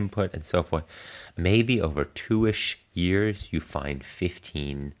and input and so forth, maybe over 2-ish years you find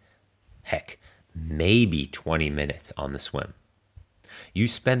 15, maybe 20 minutes on the swim. You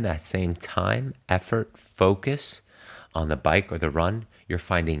spend that same time, effort, focus on the bike or the run, you're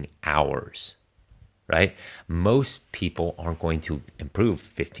finding hours, right? Most people aren't going to improve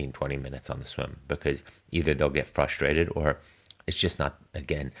 15, 20 minutes on the swim because either they'll get frustrated or it's just not,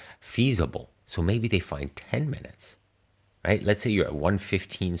 again, feasible. So maybe they find 10 minutes, right? Let's say you're a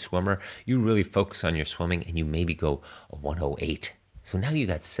 1:15 swimmer. You really focus on your swimming and you maybe go a 1:08. So now you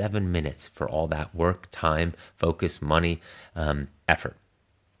got 7 minutes for all that work, time, focus, money, effort.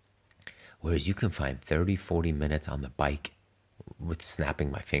 Whereas you can find 30, 40 minutes on the bike with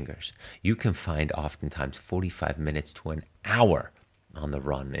snapping my fingers. You can find oftentimes 45 minutes to an hour on the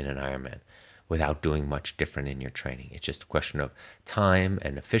run in an Ironman without doing much different in your training. It's just a question of time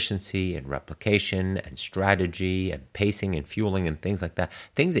and efficiency and replication and strategy and pacing and fueling and things like that.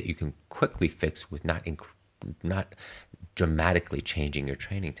 Things that you can quickly fix with not dramatically changing your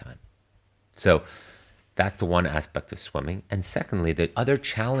training time. So that's the one aspect of swimming. And secondly, the other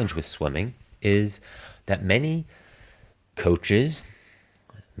challenge with swimming is that many coaches,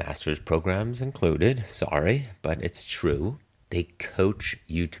 master's programs included, sorry, but it's true, they coach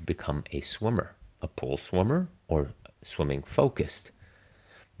you to become a swimmer, a pool swimmer or swimming focused.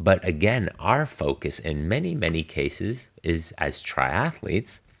 But again, our focus in many, many cases is, as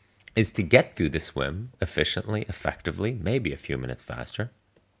triathletes, is to get through the swim efficiently, effectively, maybe a few minutes faster.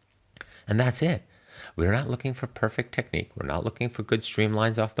 And that's it. We're not looking for perfect technique. We're not looking for good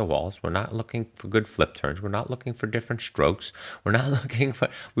streamlines off the walls. We're not looking for good flip turns. We're not looking for different strokes. We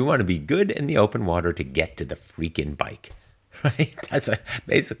want to be good in the open water to get to the freaking bike, right? That's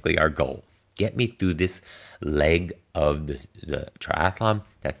basically our goal. Get me through this leg of the triathlon.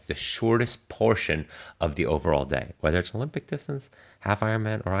 That's the shortest portion of the overall day. Whether it's Olympic distance, half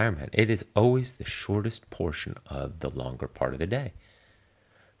Ironman, or Ironman, it is always the shortest portion of the longer part of the day.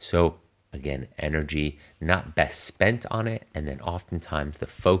 So again, energy not best spent on it, and then oftentimes the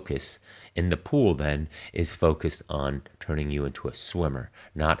focus in the pool then is focused on turning you into a swimmer,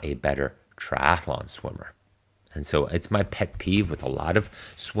 not a better triathlon swimmer. And so it's my pet peeve with a lot of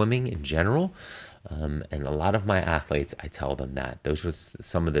swimming in general, and a lot of my athletes, I tell them that. Those are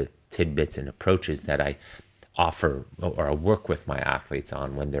some of the tidbits and approaches that I offer or I work with my athletes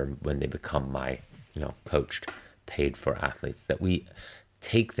on when they become my coached, paid for athletes, that we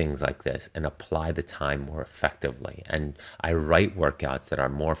take things like this and apply the time more effectively. And I write workouts that are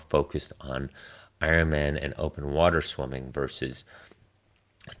more focused on Ironman and open water swimming versus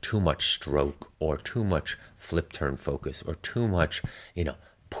too much stroke or too much flip turn focus or too much,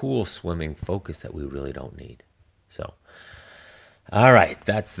 pool swimming focus that we really don't need. So, all right,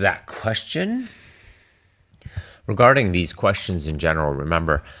 that's that question. Regarding these questions in general,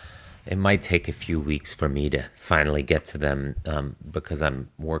 remember, it might take a few weeks for me to finally get to them because I'm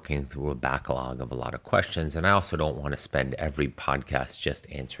working through a backlog of a lot of questions, and I also don't want to spend every podcast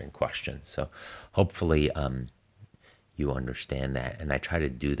just answering questions. So hopefully you understand that, and I try to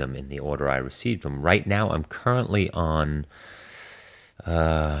do them in the order I received them. Right now, I'm currently on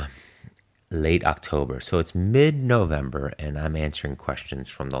late October, so it's mid-November, and I'm answering questions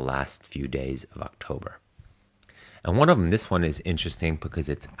from the last few days of October. And one of them, this one is interesting because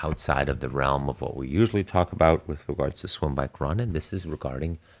it's outside of the realm of what we usually talk about with regards to swim, bike, run, and this is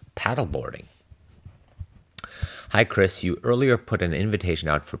regarding paddleboarding. Hi, Chris. You earlier put an invitation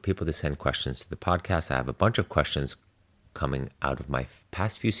out for people to send questions to the podcast. I have a bunch of questions coming out of my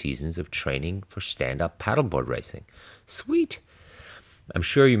past few seasons of training for stand-up paddleboard racing. Sweet. I'm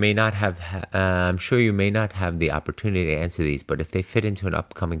sure you may not have the opportunity to answer these, but if they fit into an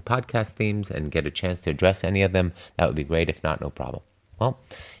upcoming podcast themes and get a chance to address any of them, that would be great. If not, no problem. Well,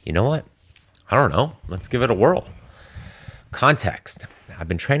 you know what? I don't know. Let's give it a whirl. Context. I've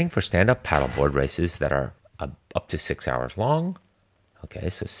been training for stand-up paddleboard races that are up to 6 hours long. Okay,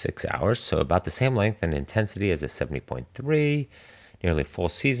 so 6 hours. So about the same length and intensity as a 70.3. Nearly full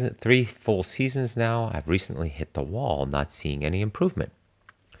season, 3 full seasons now. I've recently hit the wall, not seeing any improvement.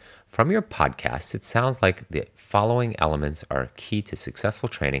 From your podcast, it sounds like the following elements are key to successful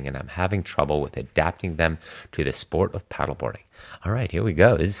training, and I'm having trouble with adapting them to the sport of paddleboarding. All right, here we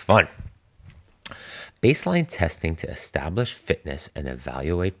go. This is fun. Baseline testing to establish fitness and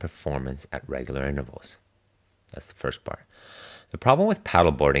evaluate performance at regular intervals. That's the first part. The problem with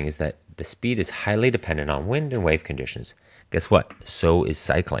paddleboarding is that the speed is highly dependent on wind and wave conditions. Guess what? So is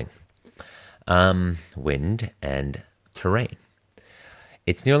cycling. Wind and terrain.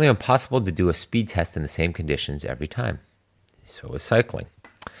 It's nearly impossible to do a speed test in the same conditions every time. So is cycling.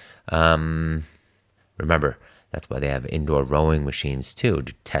 Remember, that's why they have indoor rowing machines too,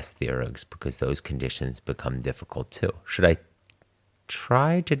 to test the ergs, because those conditions become difficult too. Should I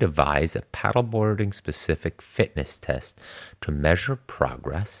try to devise a paddleboarding specific fitness test to measure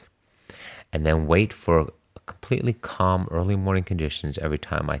progress and then wait for completely calm early morning conditions every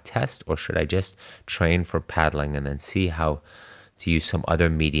time I test, or should I just train for paddling and then see how to use some other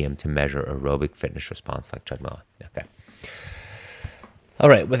medium to measure aerobic fitness response like treadmill? Okay. All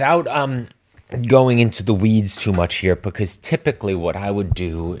right. Without going into the weeds too much here, because typically what I would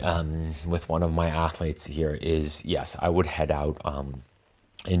do with one of my athletes here is, yes, I would head out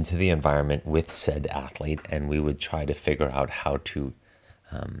into the environment with said athlete, and we would try to figure out how to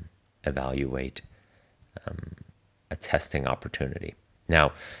evaluate a testing opportunity.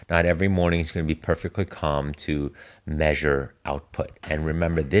 Now, not every morning is going to be perfectly calm to measure output. And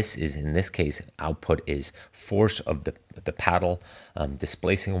remember, this is, in this case, output is force of the paddle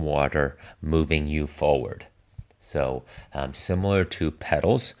displacing water, moving you forward. So similar to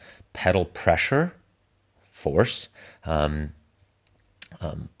pedals, pedal pressure, force on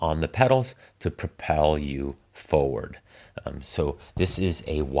the pedals to propel you forward. So this is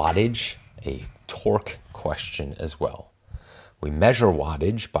a wattage, a torque question as well. We measure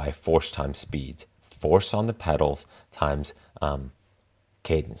wattage by force times speed, force on the pedals times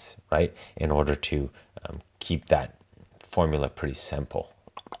cadence, right? In order to keep that formula pretty simple.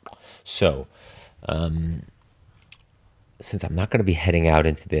 So, since I'm not going to be heading out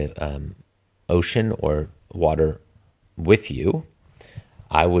into the ocean or water with you,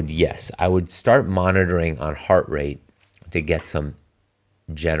 I would start monitoring on heart rate to get some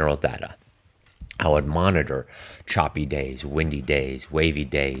general data. I would monitor choppy days, windy days, wavy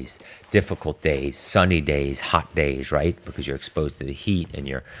days, difficult days, sunny days, hot days, right? Because you're exposed to the heat and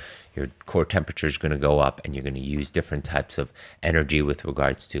your core temperature is going to go up, and you're going to use different types of energy with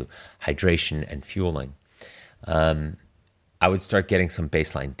regards to hydration and fueling. I would start getting some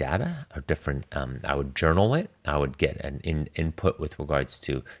baseline data or different, I would journal it. I would get an input with regards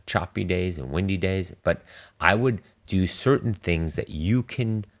to choppy days and windy days, but I would do certain things that you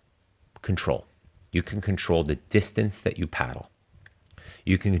can control. You can control the distance that you paddle.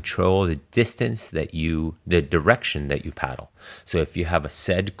 You can control the direction that you paddle. So if you have a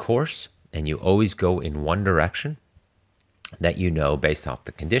said course and you always go in one direction, that you know based off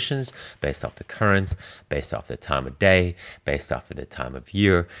the conditions, based off the currents, based off the time of day, based off of the time of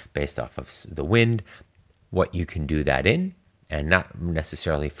year, based off of the wind, what you can do that in, and not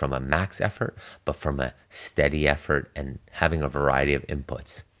necessarily from a max effort, but from a steady effort and having a variety of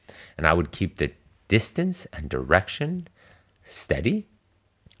inputs. And I would keep the distance and direction steady,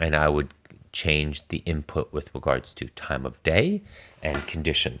 and I would change the input with regards to time of day and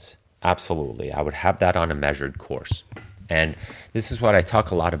conditions. Absolutely. I would have that on a measured course. And this is what I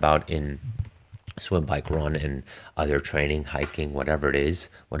talk a lot about in swim, bike, run, and other training, hiking, whatever it is,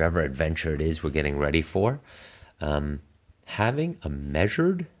 whatever adventure it is we're getting ready for. Having a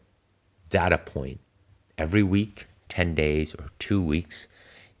measured data point every week, 10 days, or 2 weeks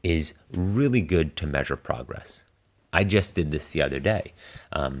is really good to measure progress. I just did this the other day.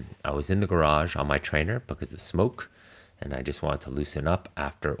 I was in the garage on my trainer because of the smoke, and I just wanted to loosen up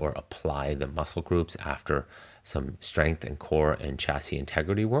after, or apply the muscle groups after some strength and core and chassis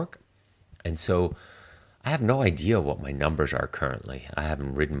integrity work. And so I have no idea what my numbers are currently. I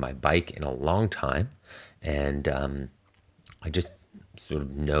haven't ridden my bike in a long time, and I just sort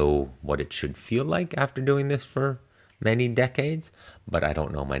of know what it should feel like after doing this for many decades, but I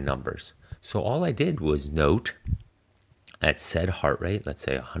don't know my numbers. So all I did was note at said heart rate, let's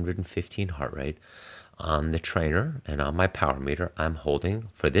say 115 heart rate, on the trainer and on my power meter, I'm holding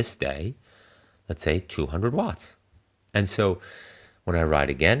for this day, let's say 200 watts. And so when I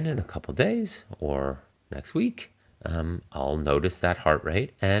ride again in a couple days or next week, I'll notice that heart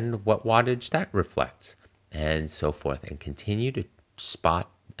rate and what wattage that reflects, and so forth, and continue to spot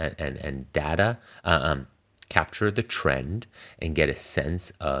and data capture the trend and get a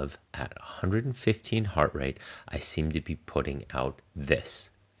sense of, at 115 heart rate, I seem to be putting out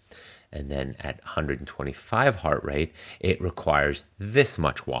this. And then at 125 heart rate, it requires this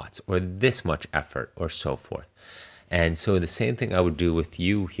much watts or this much effort or so forth. And so the same thing I would do with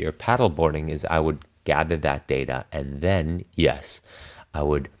you here paddleboarding is I would gather that data, and then, yes, I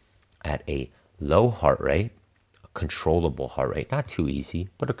would, at a low heart rate, a controllable heart rate, not too easy,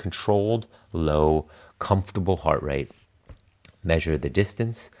 but a controlled, low, comfortable heart rate, measure the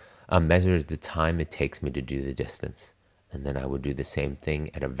distance, measure the time it takes me to do the distance. And then I would do the same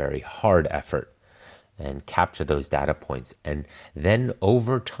thing at a very hard effort and capture those data points. And then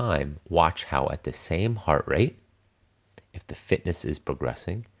over time, watch how at the same heart rate, if the fitness is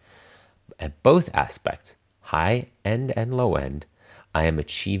progressing, at both aspects, high end and low end, I am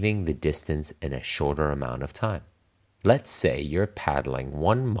achieving the distance in a shorter amount of time. Let's say you're paddling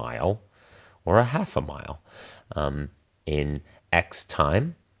 1 mile or a half a mile in X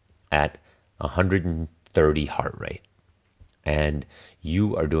time at 130 heart rate. And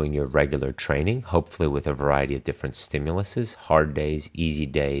you are doing your regular training, hopefully with a variety of different stimuluses, hard days, easy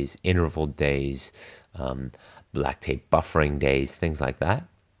days, interval days, lactate buffering days, things like that.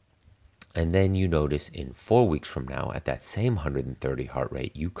 And then you notice in 4 weeks from now, at that same 130 heart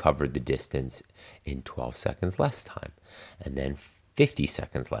rate, you covered the distance in 12 seconds less time, and then 50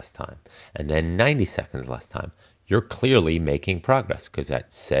 seconds less time, and then 90 seconds less time. You're clearly making progress because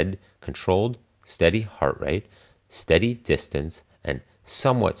at said controlled, steady heart rate, steady distance, and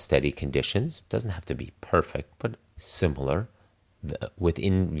somewhat steady conditions, doesn't have to be perfect, but similar,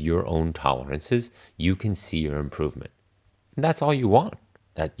 within your own tolerances, you can see your improvement. And that's all you want.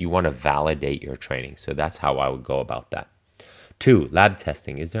 That you want to validate your training. So that's how I would go about that. 2, lab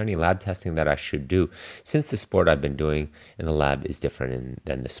testing. Is there any lab testing that I should do? Since the sport I've been doing in the lab is different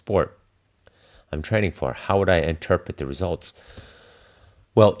than the sport I'm training for, how would I interpret the results?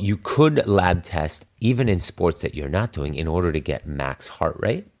 Well, you could lab test even in sports that you're not doing in order to get max heart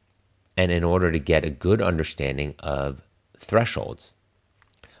rate and in order to get a good understanding of thresholds.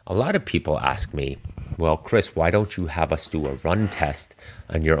 A lot of people ask me, well, Chris, why don't you have us do a run test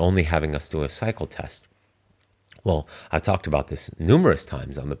and you're only having us do a cycle test? Well, I've talked about this numerous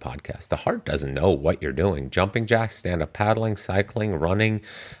times on the podcast. The heart doesn't know what you're doing. Jumping jacks, stand-up paddling, cycling, running,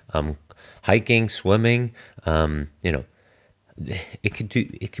 hiking, swimming, it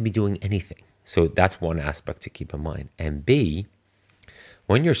could be doing anything. So that's one aspect to keep in mind. And B,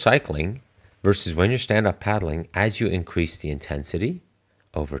 when you're cycling versus when you're stand-up paddling, as you increase the intensity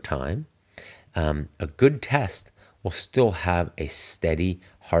over time, a good test will still have a steady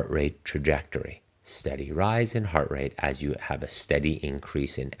heart rate trajectory, steady rise in heart rate as you have a steady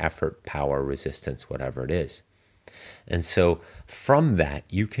increase in effort, power, resistance, whatever it is. And so from that,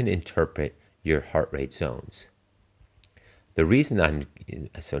 you can interpret your heart rate zones. The reason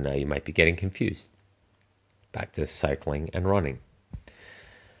so now you might be getting confused. Back to cycling and running.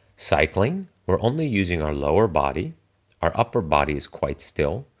 Cycling, we're only using our lower body. Our upper body is quite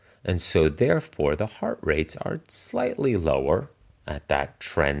still. And so therefore, the heart rates are slightly lower at that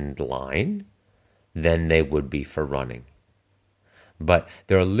trend line than they would be for running. But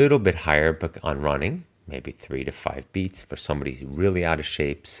they're a little bit higher on running, maybe 3 to 5 beats. For somebody who's really out of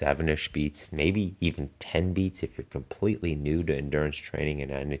shape, 7-ish beats, maybe even 10 beats if you're completely new to endurance training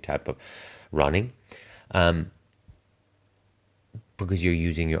and any type of running. Because you're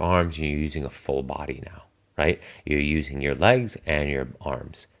using your arms, you're using a full body now, right? You're using your legs and your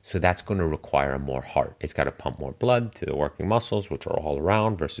arms. So that's going to require more heart. It's got to pump more blood to the working muscles, which are all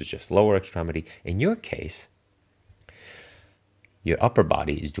around, versus just lower extremity. In your case, your upper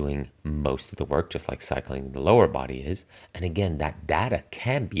body is doing most of the work, just like cycling the lower body is. And again, that data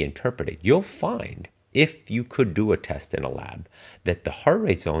can be interpreted. You'll find, if you could do a test in a lab, that the heart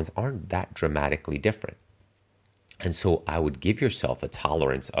rate zones aren't that dramatically different. And so I would give yourself a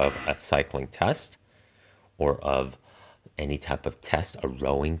tolerance of a cycling test or of any type of test, a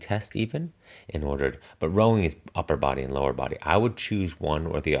rowing test even, but rowing is upper body and lower body. I would choose one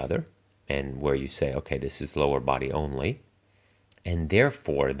or the other, and where you say, okay, this is lower body only. And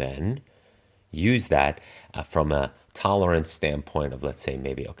therefore then use that from a tolerance standpoint of, let's say,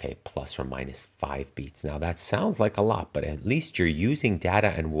 maybe, okay, plus or minus 5 beats. Now that sounds like a lot, but at least you're using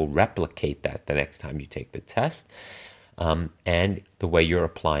data and will replicate that the next time you take the test, and the way you're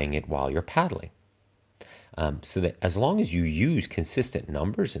applying it while you're paddling. So that as long as you use consistent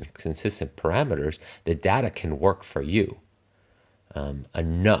numbers and consistent parameters, the data can work for you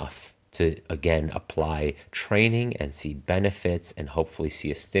enough to, again, apply training and see benefits and hopefully see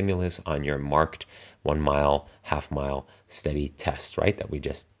a stimulus on your marked 1 mile, half mile steady test, right, that we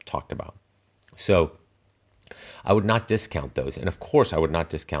just talked about. So I would not discount those. And of course, I would not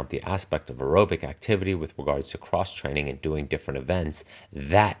discount the aspect of aerobic activity with regards to cross training and doing different events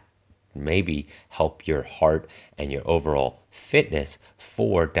that maybe help your heart and your overall fitness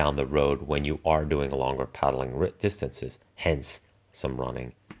for down the road when you are doing longer paddling distances, hence some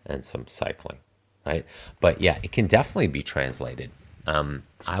running and some cycling, right? But yeah, it can definitely be translated.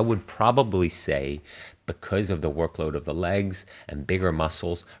 I would probably say, because of the workload of the legs and bigger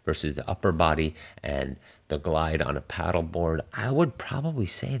muscles versus the upper body and the glide on a paddleboard, I would probably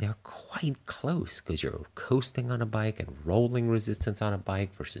say they're quite close, because you're coasting on a bike and rolling resistance on a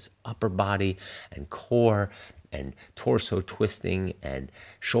bike versus upper body and core and torso twisting and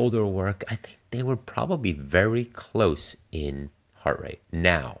shoulder work. I think they would probably be very close in heart rate.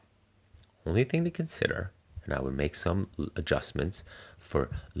 Now, only thing to consider, and I would make some adjustments for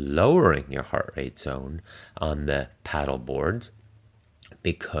lowering your heart rate zone on the paddle board,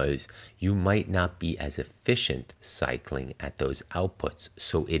 because you might not be as efficient cycling at those outputs.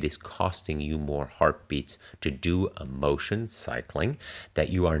 So it is costing you more heartbeats to do a motion cycling that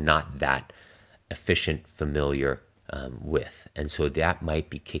you are not that efficient, familiar with. And so that might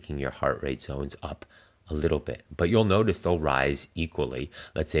be kicking your heart rate zones up a little bit, but you'll notice they'll rise equally.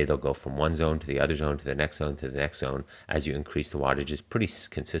 Let's say they'll go from one zone to the other zone to the next zone to the next zone as you increase the wattage. Is pretty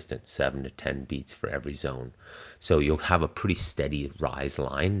consistent, 7 to 10 beats for every zone. So you'll have a pretty steady rise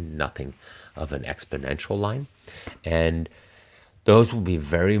line, nothing of an exponential line. And those will be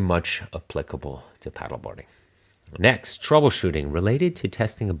very much applicable to paddleboarding. Next, troubleshooting related to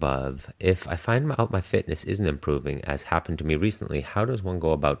testing above. If I find out my fitness isn't improving, as happened to me recently, how does one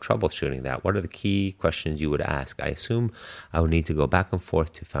go about troubleshooting that? What are the key questions you would ask? I assume I would need to go back and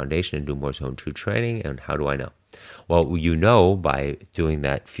forth to foundation and do more zone 2 training. And how do I know? Well, you know by doing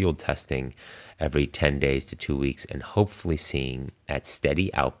that field testing every 10 days to 2 weeks and hopefully seeing at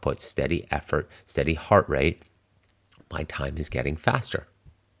steady output, steady effort, steady heart rate, my time is getting faster.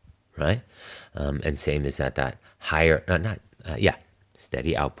 Right? And same as that higher,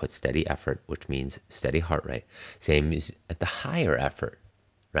 steady output, steady effort, which means steady heart rate. Same as at the higher effort,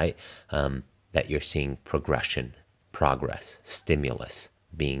 right? That you're seeing progression, progress, stimulus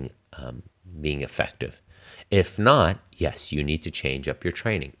being effective. If not, yes, you need to change up your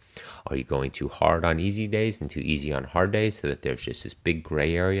training. Are you going too hard on easy days and too easy on hard days so that there's just this big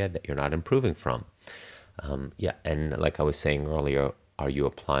gray area that you're not improving from? And like I was saying earlier, are you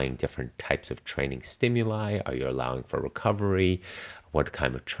applying different types of training stimuli? Are you allowing for recovery? What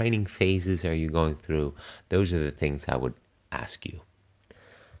kind of training phases are you going through? Those are the things I would ask you.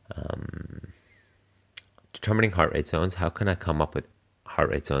 Determining heart rate zones. How can I come up with heart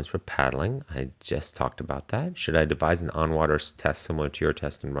rate zones for paddling? I just talked about that. Should I devise an on-water test similar to your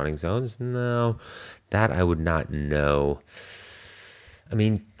test in running zones? No, that I would not know. I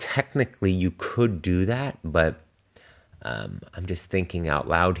mean, technically you could do that, but I'm just thinking out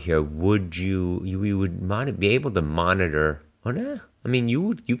loud here. Would you would be able to monitor? Oh no, I mean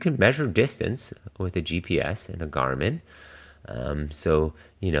you can measure distance with a GPS and a Garmin. So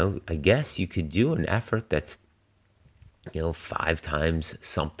I guess you could do an effort that's 5 times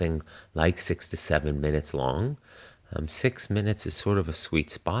something like 6 to 7 minutes long. 6 minutes is sort of a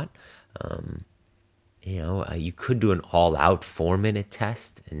sweet spot. You could do an all-out 4-minute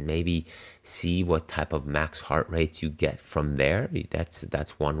test and maybe see what type of max heart rates you get from there.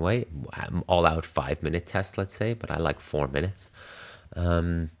 That's one way. All-out 5-minute test, let's say, but I like 4 minutes.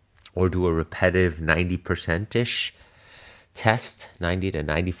 Or do a repetitive 90%-ish test, 90 to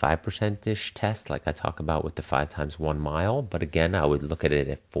 95%-ish test, like I talk about with the 5 times 1 mile. But again, I would look at it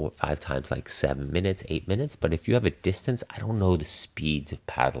at 5 times like 7 minutes, 8 minutes. But if you have a distance, I don't know the speeds of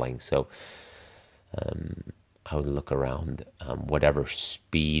paddling, so I would look around whatever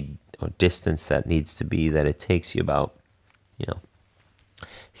speed or distance that needs to be, that it takes you about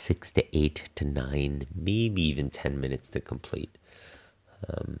 6 to 8 to 9, maybe even 10 minutes to complete.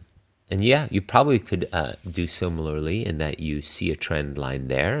 And yeah, you probably could do similarly in that you see a trend line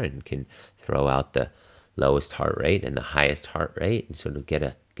there and can throw out the lowest heart rate and the highest heart rate and sort of get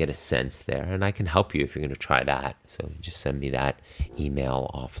a sense there. And I can help you if you're going to try that. So just send me that email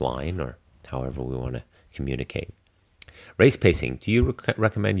offline or however we want to communicate. Race pacing. Do you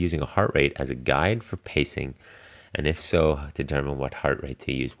recommend using a heart rate as a guide for pacing? And if so, determine what heart rate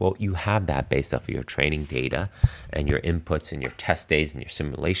to use. Well, you have that based off of your training data and your inputs and your test days and your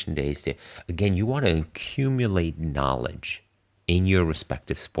simulation days. Again, you want to accumulate knowledge in your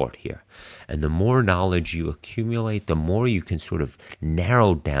respective sport here. And the more knowledge you accumulate, the more you can sort of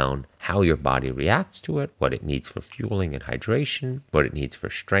narrow down how your body reacts to it, what it needs for fueling and hydration, what it needs for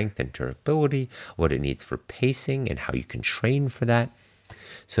strength and durability, what it needs for pacing, and how you can train for that.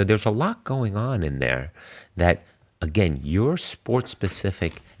 So there's a lot going on in there that, again, your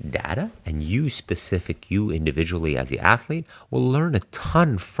sport-specific data and you individually as the athlete will learn a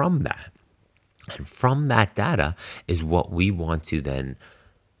ton from that. And from that data is what we want to then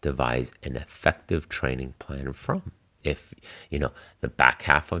devise an effective training plan from. If, the back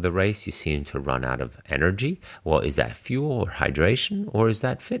half of the race, you seem to run out of energy, well, is that fuel or hydration, or is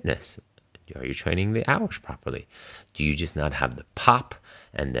that fitness? Are you training the hours properly? Do you just not have the pop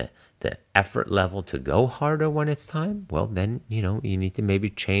and the effort level to go harder when it's time? Well, then, you need to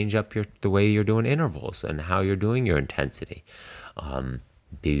maybe change up the way you're doing intervals and how you're doing your intensity.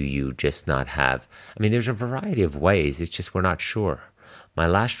 Do you just not have, there's a variety of ways. It's just we're not sure. My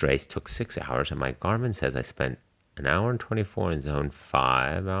last race took 6 hours, and my Garmin says I spent an hour and 24 in zone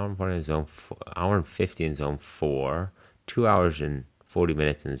 5, hour and 40 in zone 4, hour and 50 in zone 4, 2 hours and 40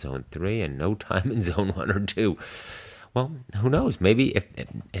 minutes in zone 3, and no time in zone 1 or 2. Well, who knows? Maybe if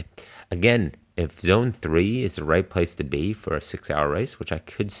zone 3 is the right place to be for a 6-hour race, which I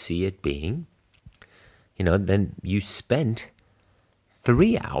could see it being, then you spent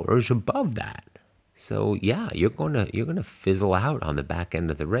 3 hours above that. So yeah, you're gonna fizzle out on the back end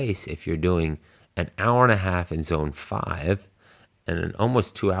of the race if you're doing an hour and a half in zone 5 and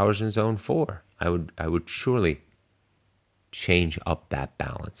almost 2 hours in zone 4. I would surely change up that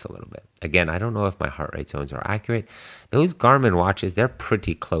balance a little bit. Again, I don't know if my heart rate zones are accurate. Those Garmin watches, they're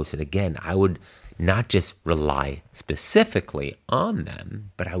pretty close. And again, I would not just rely specifically on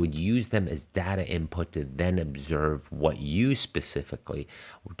them, but I would use them as data input to then observe what you specifically,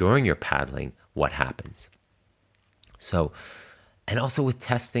 during your paddling, what happens. So, and also with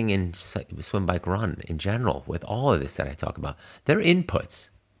testing and swim, bike, run in general, with all of this that I talk about, they're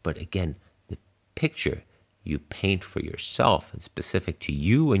inputs. But again, the picture you paint for yourself and specific to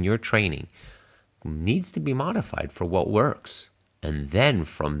you and your training needs to be modified for what works. And then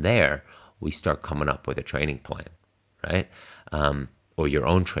from there, we start coming up with a training plan, right? Or your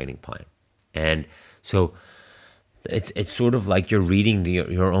own training plan. And so it's sort of like you're reading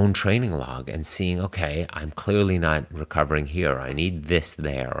your own training log and seeing, okay, I'm clearly not recovering here. I need this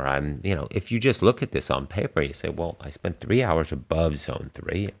there. Or if you just look at this on paper, you say, well, I spent 3 hours above zone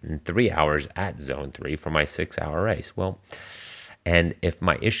 3 and 3 hours at zone 3 for my 6-hour race. Well, and if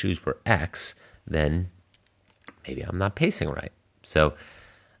my issues were X, then maybe I'm not pacing right. So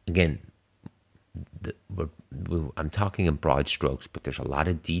again, I'm talking in broad strokes, but there's a lot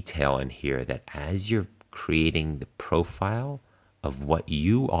of detail in here that as you're creating the profile of what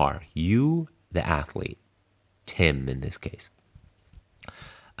you are, you, the athlete, Tim in this case,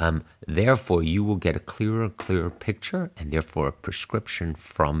 therefore you will get a clearer picture and therefore a prescription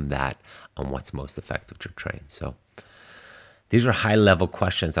from that on what's most effective to train. So these are high-level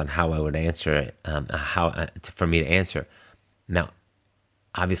questions on how I would answer it, for me to answer. Now,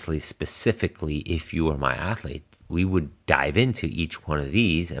 obviously, specifically, if you were my athlete, we would dive into each one of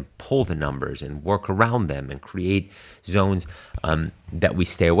these and pull the numbers and work around them and create zones that we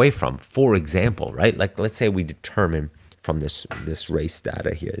stay away from. For example, right? Like, let's say we determine from this race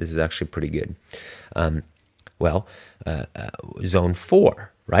data here. This is actually pretty good. Zone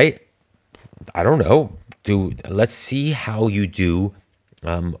 4, right? I don't know. Let's see how you do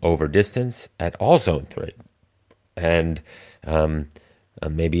over distance at all zone 3. And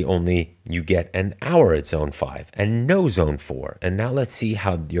maybe only you get an hour at zone 5 and no zone 4. And now let's see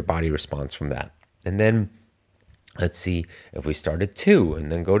how your body responds from that. And then let's see if we start at 2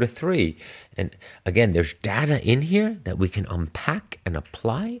 and then go to 3. And again, there's data in here that we can unpack and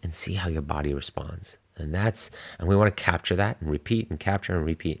apply and see how your body responds. And we want to capture that and repeat and capture and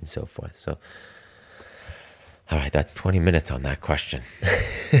repeat and so forth. So, all right, that's 20 minutes on that question.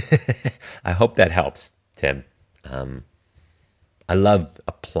 I hope that helps, Tim. I love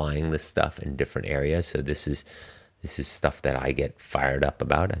applying this stuff in different areas. So this is stuff that I get fired up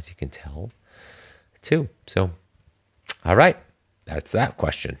about, as you can tell, too. So, all right, that's that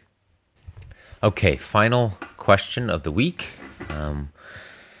question. Okay, final question of the week. I'm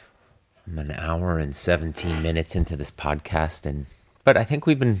an hour and 17 minutes into this podcast, but I think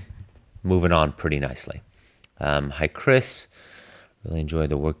we've been moving on pretty nicely. Hi, Chris. Really enjoyed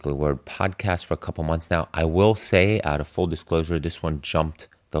the Weekly Word podcast for a couple months now. I will say, out of full disclosure, this one jumped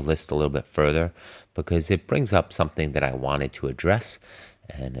the list a little bit further because it brings up something that I wanted to address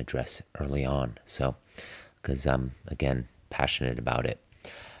early on. So, because I'm, again, passionate about it.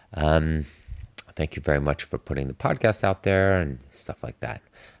 Thank you very much for putting the podcast out there and stuff like that.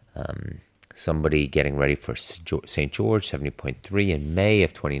 Somebody getting ready for St. George, 70.3 in May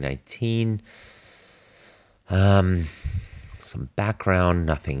of 2019. Some background,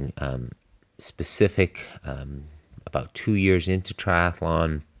 nothing specific. About 2 years into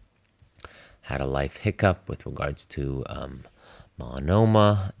triathlon, had a life hiccup with regards to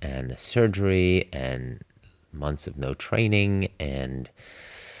melanoma and a surgery and months of no training and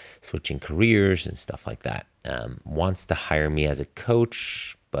switching careers and stuff like that. Wants to hire me as a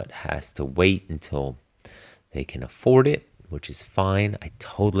coach, but has to wait until they can afford it, which is fine. I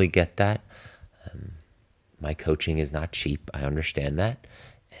totally get that. My coaching is not cheap. I understand that.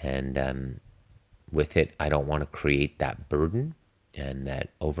 And with it, I don't want to create that burden and that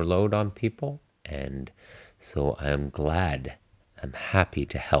overload on people. And so I'm happy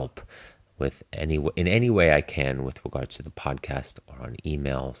to help in any way I can with regards to the podcast or on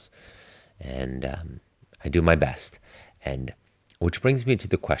emails. And I do my best. And which brings me to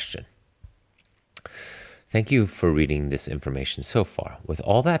the question. Thank you for reading this information so far. With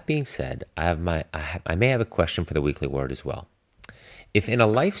all that being said, I may have a question for the Weekly Word as well. If in a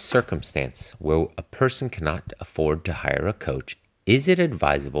life circumstance where a person cannot afford to hire a coach, is it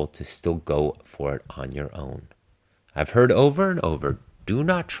advisable to still go for it on your own? I've heard over and over, do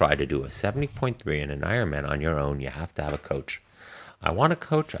not try to do a 70.3 and an Ironman on your own. You have to have a coach. I want a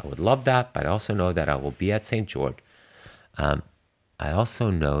coach. I would love that, but I also know that I will be at St. George.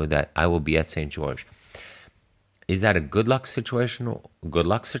 Is that a good luck situation,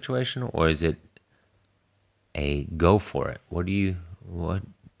 or is it a go for it? What do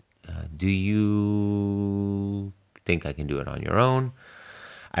you think I can do it on your own?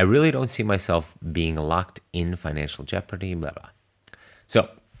 I really don't see myself being locked in financial jeopardy, blah, blah. So,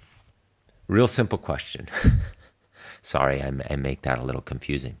 real simple question. Sorry, I make that a little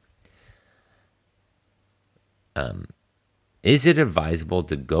confusing. Is it advisable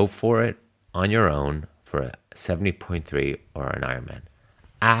to go for it on your own for a 70.3 or an Ironman?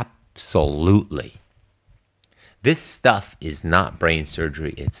 Absolutely. This stuff is not brain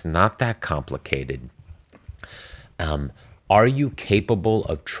surgery. It's not that complicated. Are you capable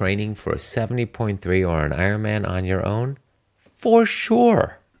of training for a 70.3 or an Ironman on your own? For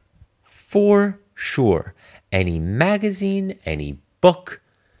sure. For sure. Any magazine, any book,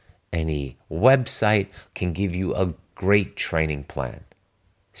 any website can give you a great training plan.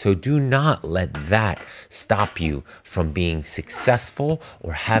 So do not let that stop you from being successful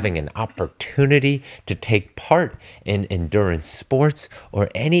or having an opportunity to take part in endurance sports or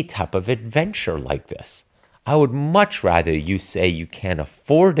any type of adventure like this. I would much rather you say you can't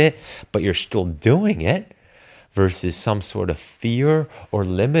afford it, but you're still doing it, versus some sort of fear or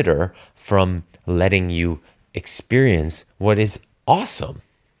limiter from letting you experience what is awesome,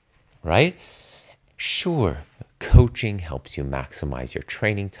 right? Sure, coaching helps you maximize your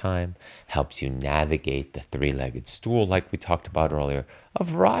training time, helps you navigate the three-legged stool like we talked about earlier, a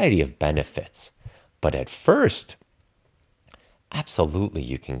variety of benefits. But at first, absolutely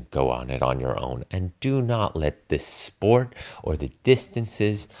you can go on it on your own, and do not let this sport or the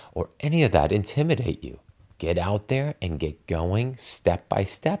distances or any of that intimidate you. Get out there and get going step by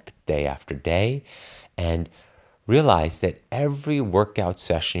step, day after day, and realize that every workout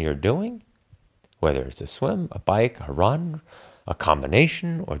session you're doing, whether it's a swim, a bike, a run, a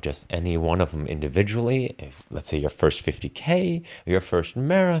combination, or just any one of them individually, if let's say your first 50K, or your first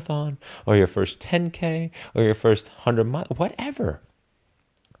marathon, or your first 10K, or your first 100 miles, whatever.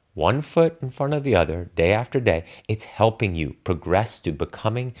 one foot in front of the other, day after day, it's helping you progress to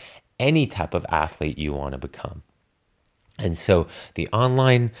becoming any type of athlete you want to become. And so the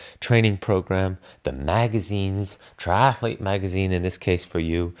online training program, the magazines, Triathlete magazine in this case for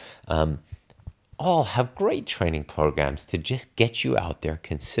you, all have great training programs to just get you out there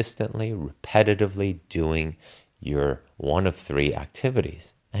consistently, repetitively doing your one of three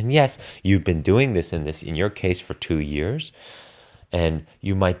activities. And yes, you've been doing this in your case for 2 years, and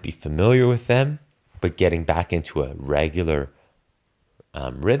you might be familiar with them, but getting back into a regular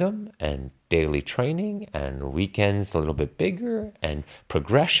rhythm and daily training and weekends a little bit bigger and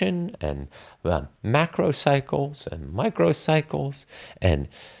progression and macro cycles and micro cycles and,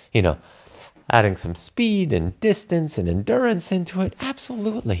 adding some speed and distance and endurance into it.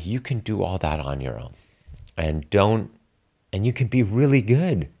 Absolutely. You can do all that on your own and you can be really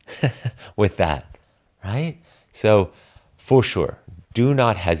good with that, right? So for sure, do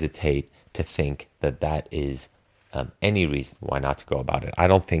not hesitate to think that is any reason why not to go about it. I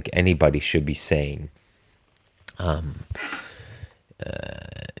don't think anybody should be saying that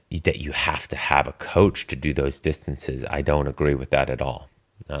you have to have a coach to do those distances. I don't agree with that at all.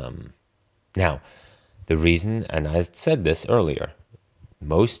 Now, the reason, and I said this earlier,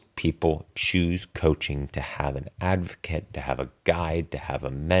 most people choose coaching to have an advocate, to have a guide, to have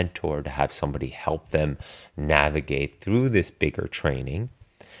a mentor, to have somebody help them navigate through this bigger training,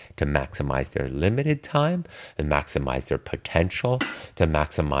 to maximize their limited time and maximize their potential, to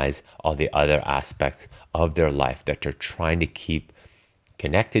maximize all the other aspects of their life that they're trying to keep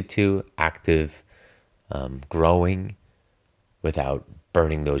connected to, active, growing, without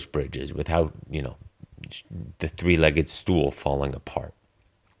burning those bridges, without, the three-legged stool falling apart.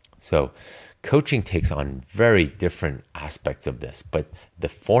 So coaching takes on very different aspects of this, but the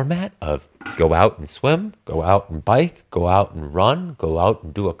format of go out and swim, go out and bike, go out and run, go out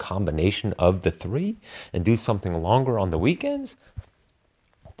and do a combination of the three and do something longer on the weekends,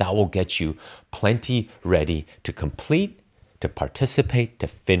 that will get you plenty ready to complete, to participate, to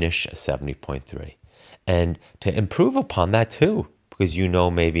finish a 70.3 and to improve upon that too, because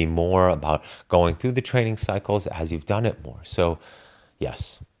maybe more about going through the training cycles as you've done it more. So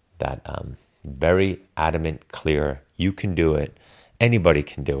yes, that very adamant, clear, you can do it. Anybody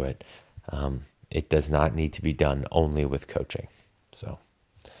can do it. It does not need to be done only with coaching. So,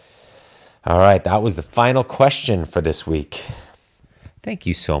 all right, that was the final question for this week. Thank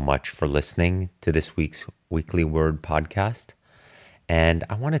you so much for listening to this week's Weekly Word podcast. And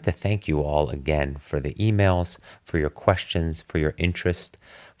I wanted to thank you all again for the emails, for your questions, for your interest,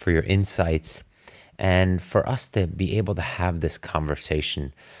 for your insights, and for us to be able to have this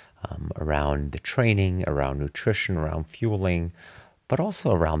conversation around the training, around nutrition, around fueling, but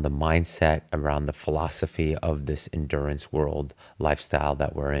also around the mindset, around the philosophy of this endurance world lifestyle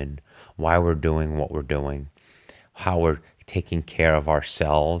that we're in, why we're doing what we're doing, how we're taking care of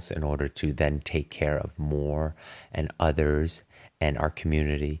ourselves in order to then take care of more and others and our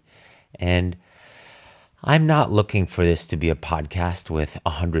community. And I'm not looking for this to be a podcast with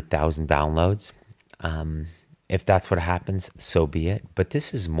 100,000 downloads. If that's what happens, so be it. But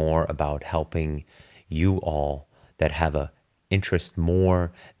this is more about helping you all that have a interest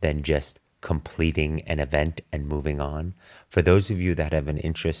more than just completing an event and moving on. For those of you that have an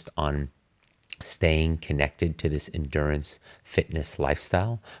interest on staying connected to this endurance fitness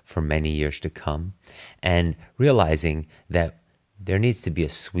lifestyle for many years to come, and realizing that there needs to be a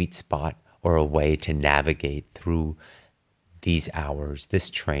sweet spot or a way to navigate through these hours, this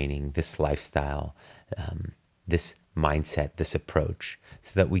training, this lifestyle, this mindset, this approach,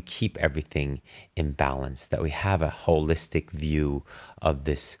 so that we keep everything in balance, that we have a holistic view of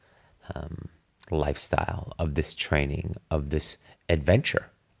this lifestyle, of this training, of this adventure,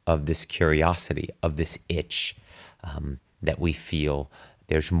 of this curiosity, of this itch, that we feel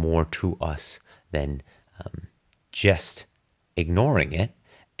there's more to us than just ignoring it,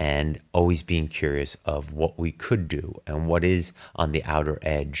 and always being curious of what we could do and what is on the outer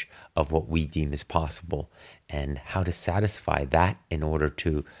edge of what we deem as possible, and how to satisfy that in order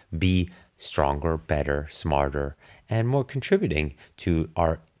to be stronger, better, smarter, and more contributing to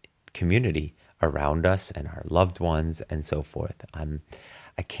our community around us and our loved ones and so forth.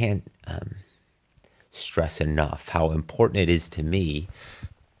 I can't stress enough how important it is to me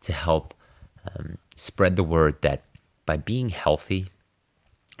to help spread the word that by being healthy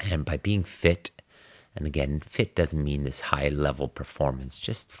and by being fit, and again, fit doesn't mean this high level performance,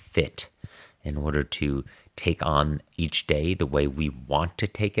 just fit in order to take on each day the way we want to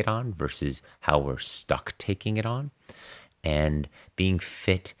take it on versus how we're stuck taking it on, and being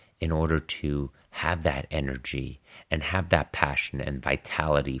fit in order to have that energy and have that passion and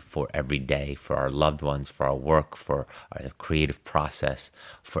vitality for every day, for our loved ones, for our work, for our creative process,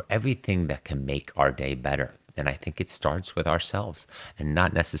 for everything that can make our day better. And I think it starts with ourselves, and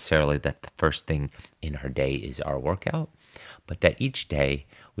not necessarily that the first thing in our day is our workout, but that each day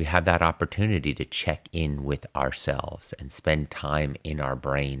we have that opportunity to check in with ourselves and spend time in our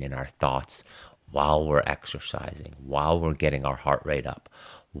brain, in our thoughts, while we're exercising, while we're getting our heart rate up,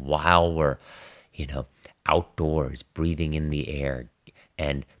 while we're, outdoors, breathing in the air,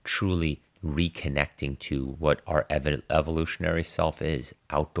 and truly reconnecting to what our evolutionary self is,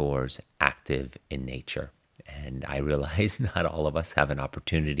 outdoors, active in nature. And I realize not all of us have an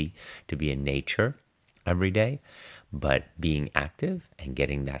opportunity to be in nature every day, but being active and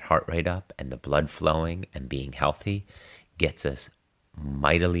getting that heart rate up and the blood flowing and being healthy gets us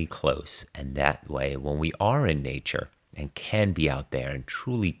mightily close. And that way, when we are in nature and can be out there and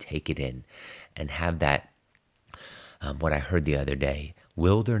truly take it in and have that, what I heard the other day,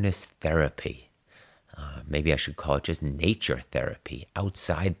 wilderness therapy. Maybe I should call it just nature therapy,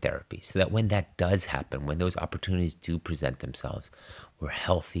 outside therapy, so that when that does happen, when those opportunities do present themselves, we're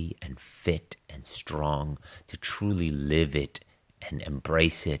healthy and fit and strong to truly live it and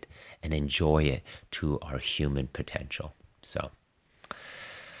embrace it and enjoy it to our human potential. So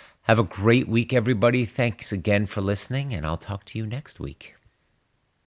have a great week, everybody. Thanks again for listening, and I'll talk to you next week.